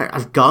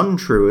gone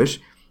through it.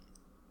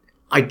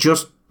 I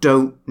just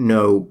don't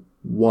know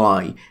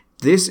why.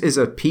 This is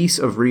a piece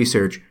of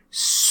research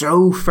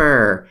so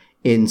far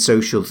in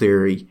social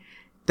theory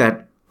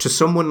that to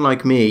someone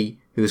like me,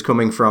 who's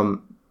coming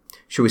from,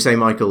 shall we say,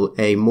 Michael,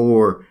 a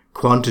more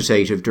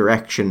quantitative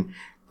direction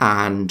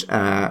and,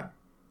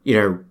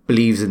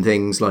 believes in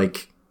things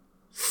like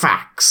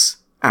facts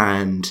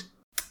and...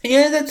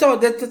 Yeah, that's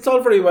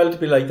all very well to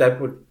be like that,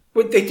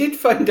 but they did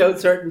find out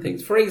certain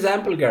things. For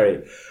example,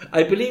 Gary,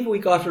 I believe we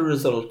got a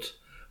result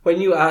when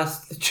you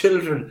asked the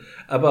children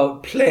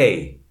about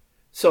play.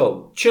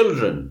 So,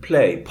 children,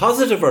 play,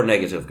 positive or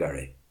negative,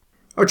 Gary?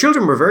 Our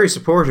children were very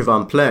supportive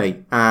on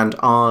play and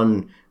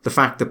on the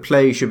fact that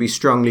play should be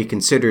strongly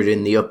considered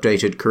in the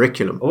updated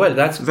curriculum. Well,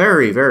 that's...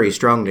 Very, very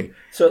strongly.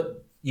 So,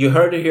 you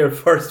heard it here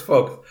first,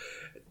 folks.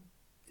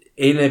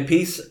 in a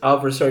piece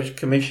of research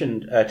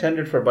commissioned,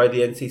 tendered for by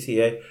the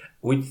NCCA,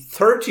 with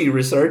 30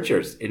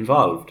 researchers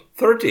involved.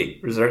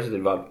 30 researchers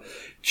involved.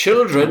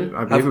 Children...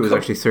 I believe it was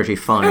actually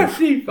 35.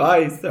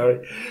 35,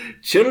 sorry.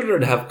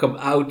 Children have come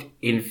out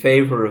in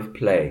favour of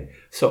play.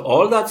 So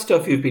all that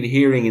stuff you've been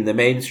hearing in the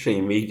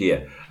mainstream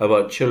media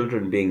about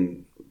children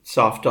being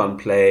soft on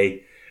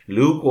play,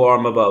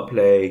 lukewarm about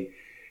play,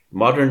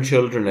 modern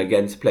children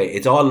against play,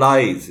 it's all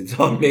lies. It's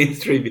all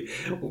mainstream.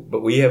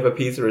 But we have a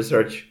piece of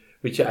research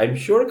which I'm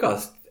sure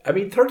cost...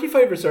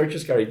 35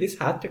 researchers, Gary, this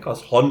had to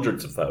cost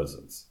hundreds of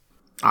thousands.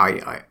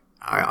 I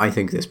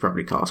think this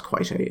probably cost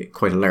quite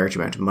a large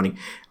amount of money.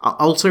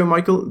 Also,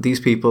 Michael, these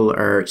people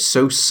are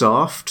so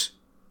soft,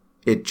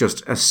 it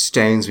just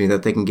astounds me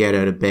that they can get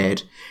out of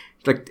bed.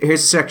 Like,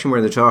 here's a section where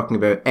they're talking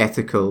about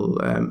ethical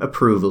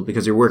approval,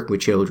 because you're working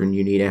with children,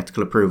 you need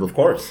ethical approval. Of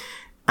course.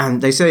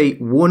 And they say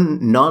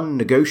one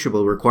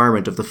non-negotiable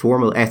requirement of the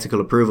formal ethical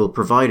approval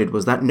provided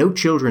was that no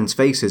children's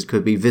faces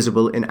could be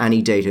visible in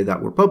any data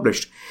that were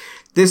published.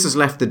 This has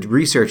left the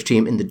research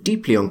team in the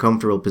deeply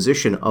uncomfortable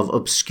position of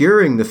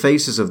obscuring the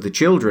faces of the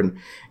children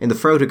in the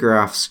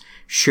photographs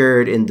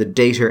shared in the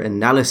data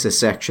analysis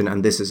section,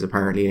 and this is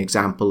apparently an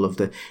example of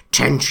the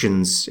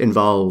tensions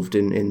involved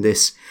in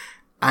this.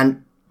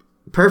 And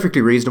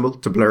perfectly reasonable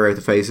to blur out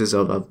the faces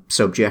of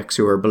subjects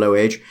who are below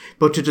age,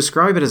 but to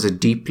describe it as a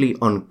deeply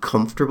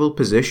uncomfortable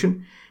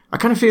position, I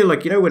kind of feel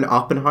like, when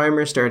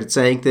Oppenheimer started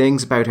saying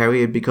things about how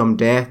he had become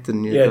death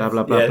and blah,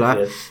 blah, blah,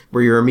 blah,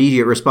 where your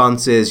immediate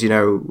response is,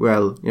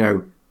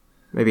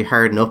 maybe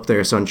harden up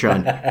there,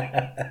 sunshine.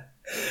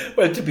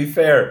 Well, to be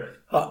fair,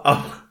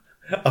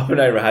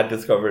 Oppenheimer had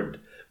discovered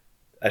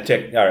not a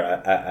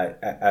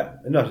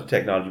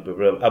technology,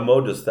 but a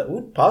modus that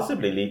would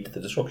possibly lead to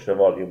the destruction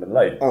of all human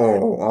life.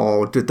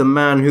 Oh, did the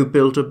man who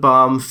built a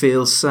bomb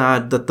feel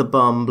sad that the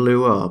bomb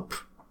blew up?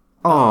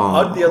 Oh.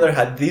 On the other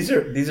hand, these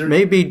are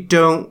maybe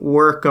don't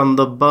work on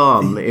the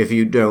bomb if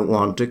you don't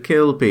want to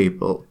kill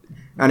people.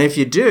 And if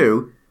you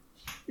do,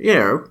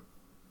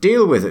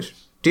 deal with it.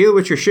 Deal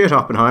with your shit,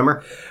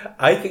 Oppenheimer.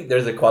 I think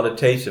there's a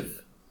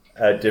qualitative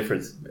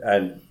difference,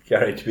 and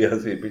Gary, to be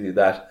honest with you,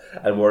 that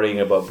and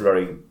worrying about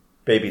blurring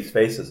babies'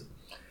 faces.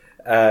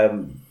 There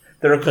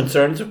are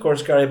concerns, of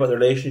course, Gary, about the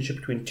relationship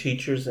between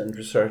teachers and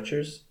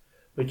researchers,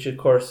 which, of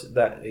course,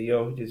 that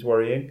is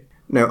worrying.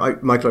 Now,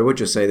 Michael, I would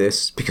just say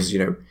this because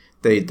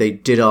they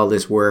did all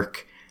this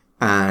work,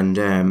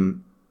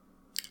 and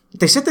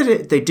they said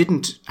that they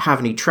didn't have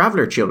any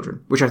traveller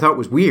children, which I thought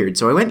was weird.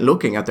 So I went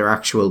looking at their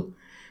actual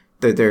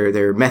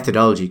their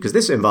methodology, because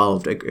this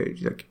involved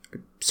like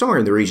somewhere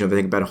in the region of, I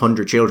think, about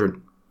 100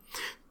 children.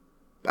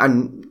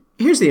 And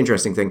here's the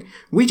interesting thing.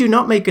 We do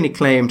not make any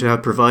claim to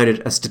have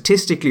provided a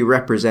statistically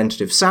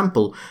representative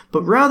sample,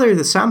 but rather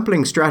the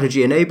sampling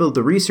strategy enabled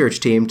the research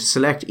team to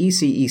select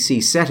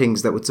ECEC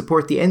settings that would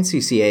support the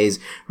NCCA's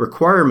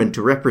requirement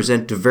to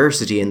represent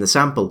diversity in the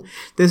sample.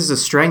 This is a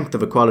strength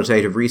of a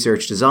qualitative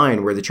research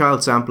design where the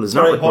child sample is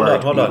not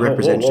required to be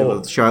representative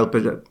of the child.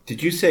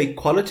 Did you say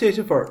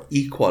qualitative or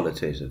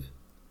equalitative?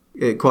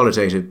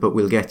 Qualitative, but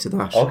we'll get to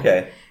that.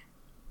 Okay.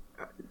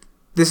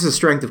 This is a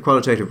strength of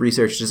qualitative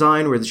research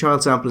design where the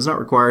child sample is not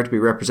required to be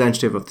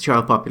representative of the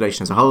child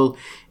population as a whole.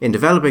 In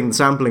developing the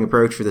sampling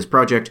approach for this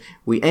project,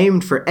 we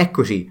aimed for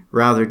equity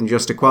rather than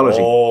just equality.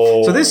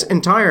 So this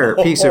entire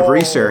piece of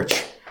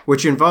research,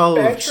 which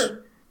involved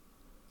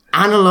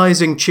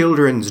analysing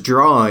children's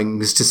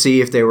drawings to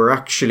see if they were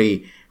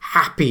actually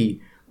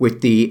happy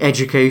with the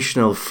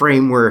educational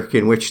framework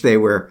in which they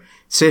were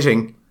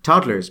sitting,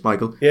 toddlers,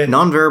 Michael,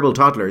 non-verbal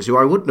toddlers, who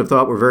I wouldn't have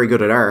thought were very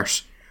good at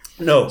art.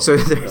 No. So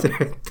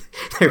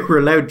they were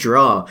allowed to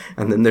draw,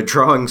 and then their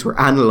drawings were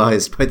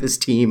analysed by this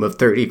team of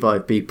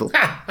 35 people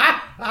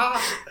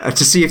to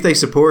see if they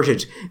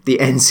supported the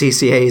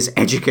NCCA's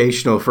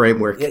educational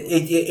framework.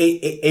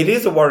 It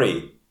is a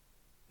worry.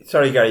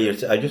 Sorry, Gary,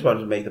 I just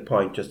wanted to make the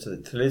point just to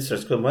the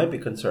listeners who might be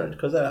concerned,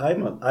 because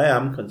I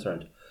am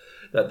concerned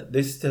that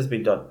this has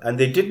been done. And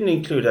they didn't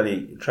include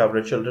any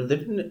traveller children. They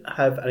didn't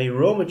have any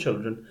Roma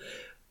children.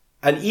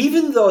 And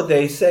even though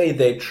they say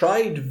they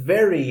tried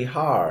very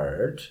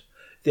hard,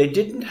 they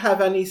didn't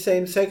have any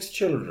same-sex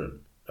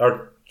children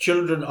or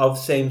children of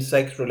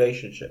same-sex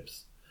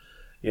relationships,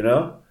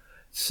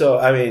 So,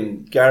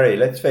 Gary,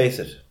 let's face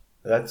it.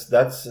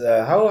 That's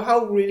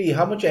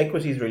how much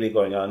equity is really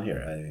going on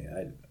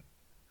here?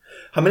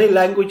 How many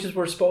languages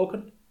were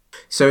spoken?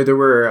 So there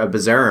were a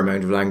bizarre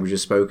amount of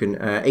languages spoken,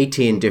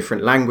 18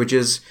 different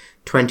languages,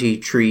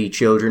 23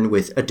 children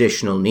with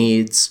additional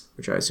needs,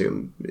 which I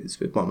assume is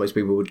what most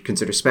people would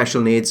consider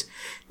special needs,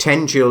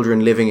 10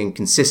 children living in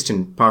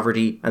consistent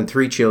poverty, and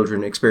 3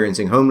 children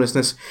experiencing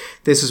homelessness.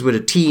 This is with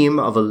a team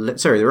of,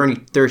 there were only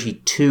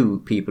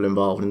 32 people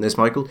involved in this,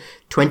 Michael,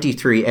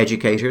 23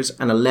 educators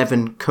and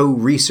 11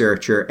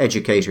 co-researcher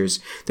educators.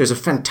 There's a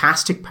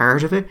fantastic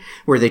part of it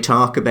where they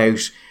talk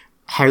about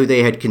how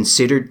they had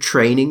considered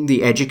training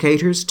the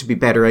educators to be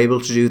better able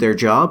to do their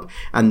job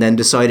and then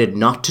decided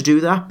not to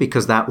do that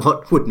because that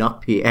would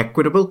not be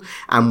equitable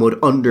and would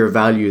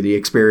undervalue the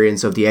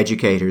experience of the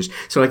educators.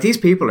 So like these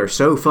people are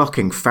so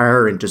fucking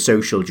far into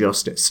social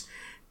justice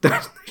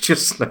that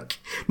just like,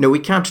 no, we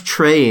can't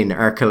train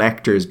our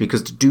collectors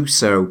because to do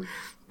so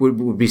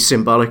would be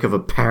symbolic of a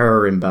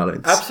power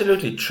imbalance.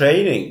 Absolutely.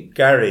 Training,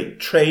 Gary,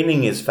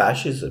 training is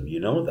fascism.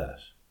 You know that.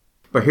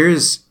 But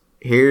here's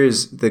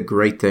the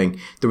great thing.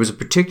 There was a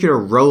particular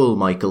role,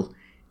 Michael,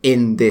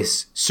 in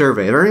this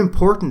survey, a very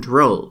important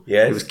role.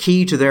 Yes. It was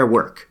key to their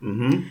work.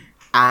 Mm-hmm.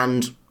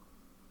 And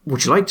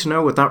would you like to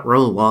know what that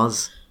role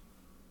was?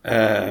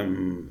 I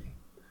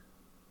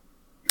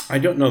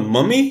don't know.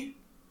 Mummy?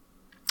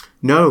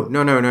 No.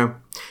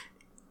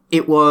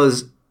 It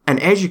was an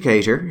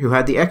educator who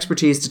had the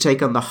expertise to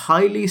take on the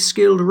highly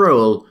skilled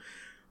role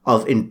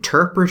of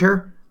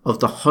interpreter of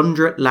the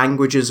 100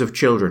 languages of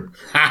children.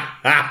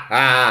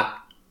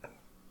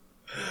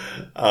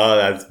 Oh,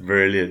 that's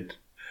brilliant.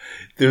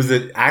 There's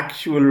an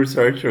actual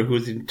researcher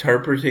who's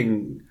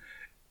interpreting,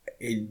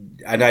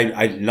 and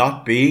I'm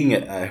not being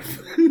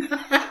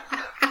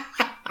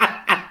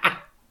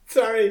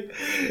sorry,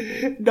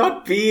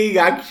 not being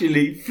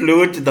actually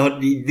fluent.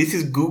 This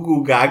is goo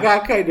goo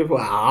gaga kind of.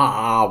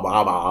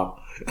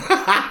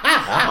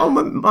 Oh,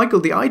 Michael,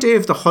 the idea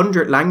of the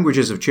 100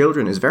 languages of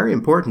children is very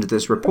important to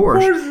this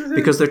report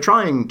because they're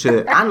trying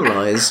to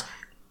analyse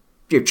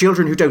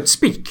children who don't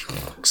speak.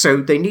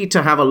 So they need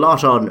to have a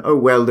lot on,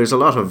 there's a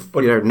lot of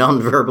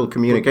non-verbal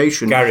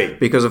communication. Gary.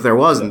 Because if there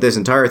wasn't, this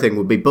entire thing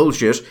would be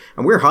bullshit.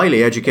 And we're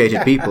highly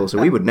educated people, so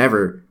we would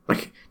never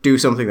do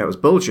something that was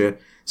bullshit.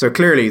 So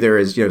clearly there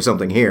is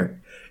something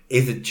here.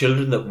 Is it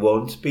children that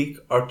won't speak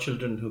or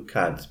children who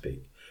can't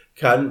speak?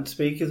 Can't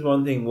speak is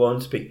one thing,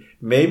 won't speak.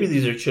 Maybe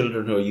these are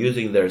children who are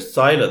using their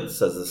silence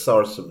as a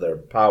source of their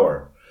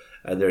power.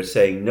 And they're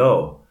saying,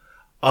 no,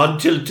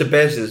 until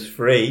Tibet is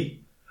free,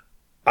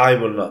 I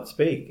will not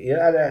speak.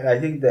 Yeah, I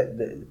think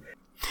that.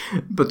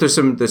 But there's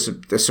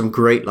some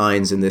great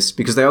lines in this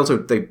because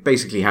they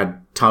basically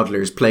had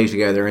toddlers play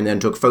together and then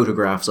took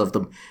photographs of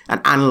them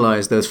and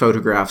analysed those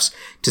photographs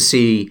to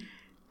see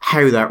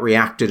how that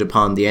reacted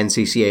upon the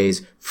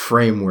NCCA's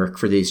framework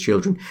for these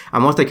children.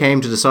 And what they came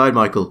to decide,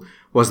 Michael,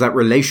 was that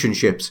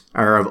relationships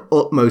are of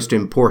utmost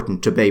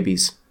importance to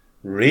babies.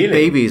 Really?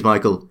 Babies,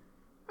 Michael.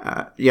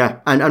 Yeah.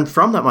 And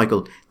from that,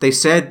 Michael, they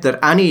said that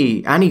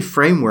any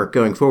framework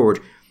going forward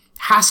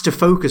has to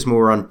focus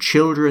more on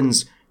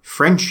children's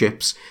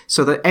friendships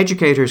so that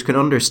educators can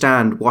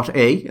understand what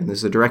and this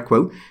is a direct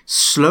quote,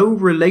 slow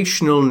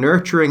relational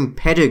nurturing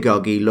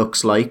pedagogy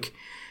looks like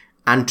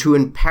and to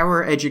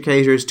empower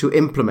educators to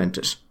implement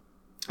it.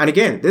 And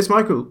again, this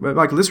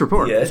this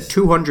report is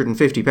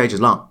 250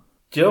 pages long.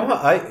 Do you know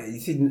what?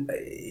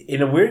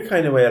 In a weird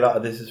kind of way, a lot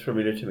of this is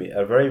familiar to me.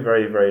 A very,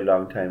 very, very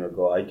long time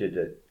ago, I did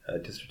a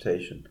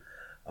dissertation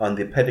on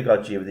the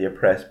pedagogy of the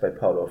oppressed by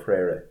Paulo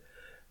Freire.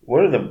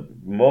 One of the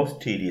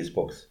most tedious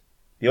books.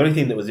 The only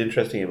thing that was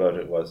interesting about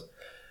it was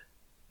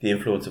the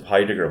influence of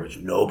Heidegger, which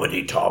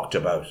nobody talked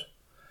about.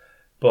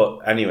 But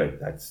anyway,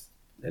 that's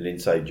an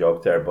inside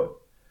joke there. But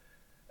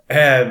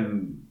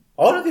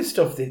all of this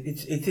stuff,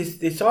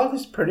 it's all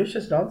this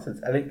pernicious nonsense.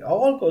 And it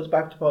all goes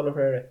back to Paulo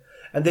Freire.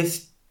 And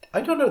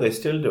I don't know if they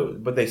still do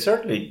it, but they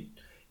certainly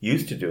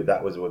used to do it.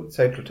 That was one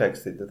central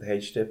text, the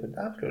H-tip, and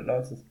absolute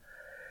nonsense.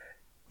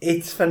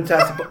 It's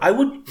fantastic.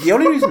 But the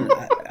only reason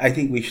I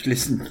think we should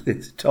listen to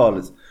this at all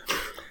is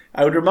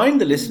I would remind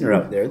the listener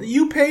out there that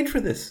you paid for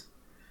this.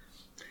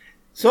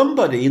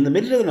 Somebody in the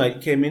middle of the night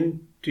came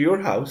in to your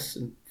house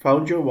and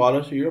found your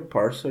wallet or your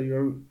purse or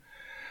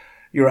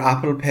your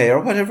Apple Pay or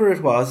whatever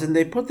it was, and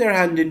they put their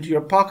hand into your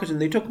pocket and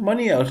they took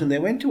money out and they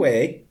went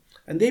away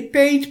and they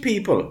paid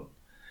people.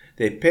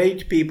 They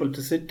paid people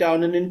to sit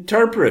down and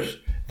interpret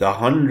the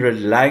 100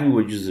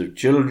 languages of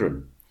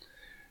children.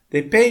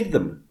 They paid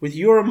them with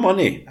your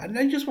money. And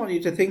I just want you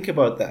to think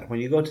about that when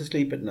you go to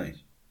sleep at night.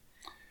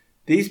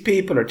 These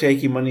people are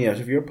taking money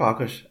out of your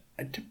pocket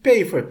to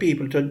pay for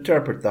people to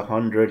interpret the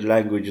 100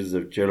 languages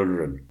of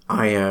children.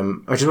 I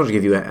just want to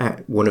give you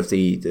one of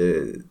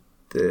the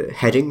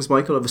headings,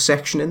 Michael, of a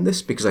section in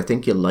this because I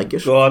think you'll like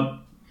it. Go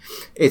on.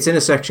 It's in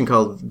a section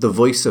called The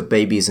Voice of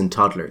Babies and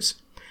Toddlers.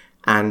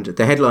 And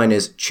the headline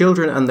is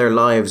Children and Their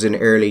Lives in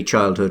Early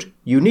Childhood.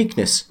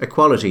 Uniqueness,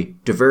 Equality,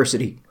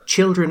 Diversity.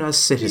 Children as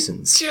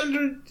Citizens.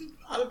 Children.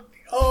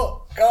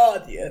 Oh,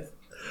 God, yes.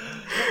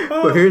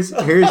 But here's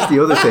the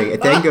other thing.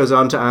 It then goes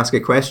on to ask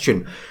a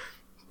question.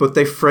 But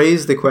they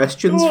phrase the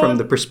questions from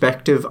the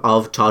perspective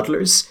of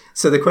toddlers.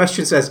 So the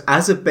question says,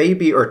 as a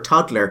baby or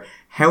toddler,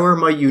 how are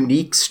my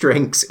unique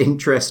strengths,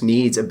 interests,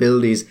 needs,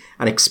 abilities,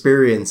 and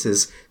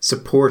experiences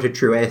supported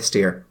through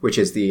STIR, which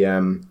is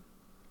the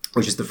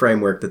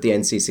framework that the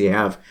NCC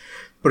have.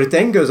 But it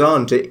then goes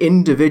on to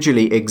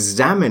individually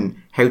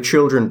examine how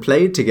children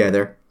played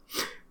together.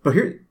 But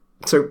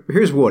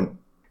here's one.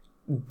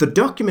 The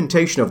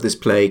documentation of this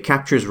play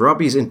captures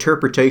Robbie's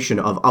interpretation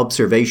of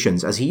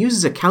observations as he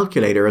uses a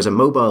calculator as a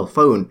mobile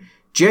phone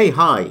Jay,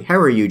 hi, how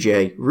are you,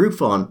 Jay?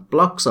 Roof on,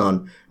 blocks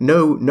on,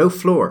 no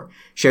floor,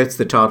 shouts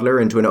the toddler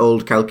into an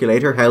old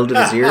calculator held in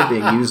his ear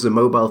being used as a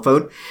mobile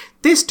phone.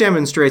 This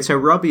demonstrates how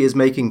Robbie is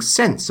making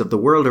sense of the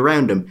world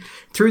around him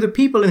through the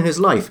people in his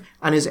life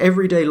and his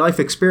everyday life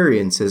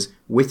experiences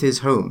with his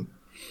home.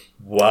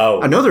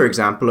 Wow. Another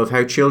example of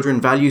how children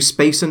value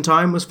space and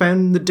time was found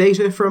in the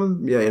data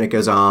from, and it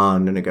goes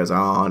on and it goes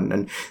on.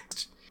 And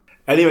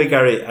anyway,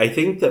 Gary, I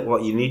think that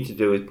what you need to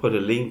do is put a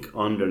link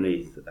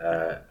underneath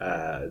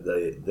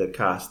the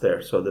cast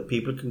there so that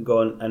people can go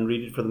and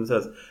read it for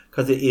themselves,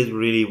 because it is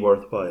really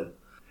worthwhile.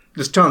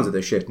 There's tons of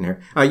this shit in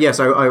here.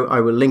 Yes, I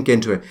will link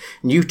into it.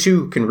 And you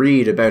too can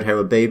read about how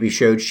a baby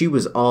showed she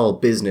was all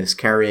business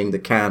carrying the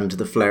can to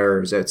the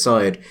flowers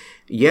outside,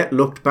 yet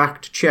looked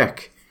back to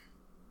check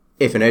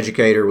if an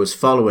educator was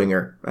following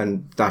her,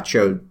 and that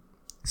showed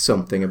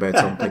something about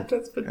something.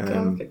 That's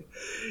fantastic.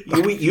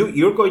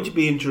 You're going to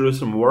be in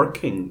Jerusalem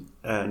working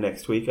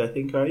next week, I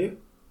think, are you?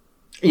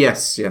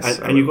 Yes.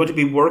 And you're going to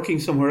be working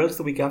somewhere else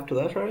the week after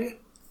that, are you?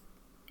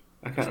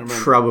 I can't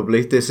remember.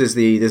 Probably. This is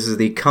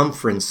the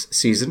conference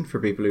season for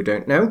people who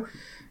don't know,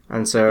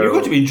 and so you're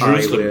going to be in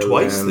Jerusalem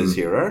twice this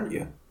year, aren't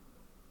you?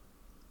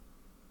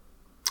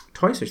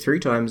 Twice or three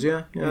times,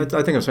 yeah. I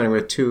think I'm spending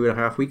about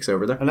 2.5 weeks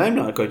over there. And I'm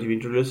not going to be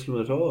in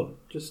Jerusalem at all.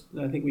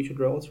 I think we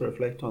should also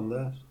reflect on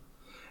that.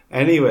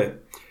 Anyway,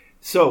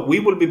 so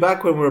we will be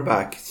back when we're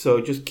back.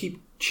 So just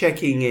keep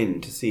checking in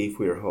to see if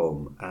we're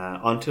home.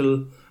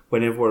 Until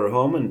whenever we're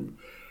home, and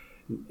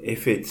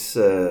if it's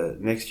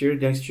next year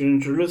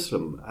in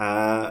Jerusalem.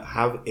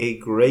 Have a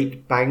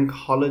great bank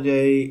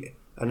holiday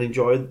and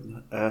enjoy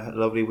a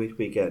lovely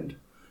weekend.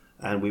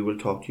 And we will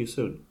talk to you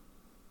soon.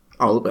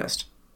 All the best.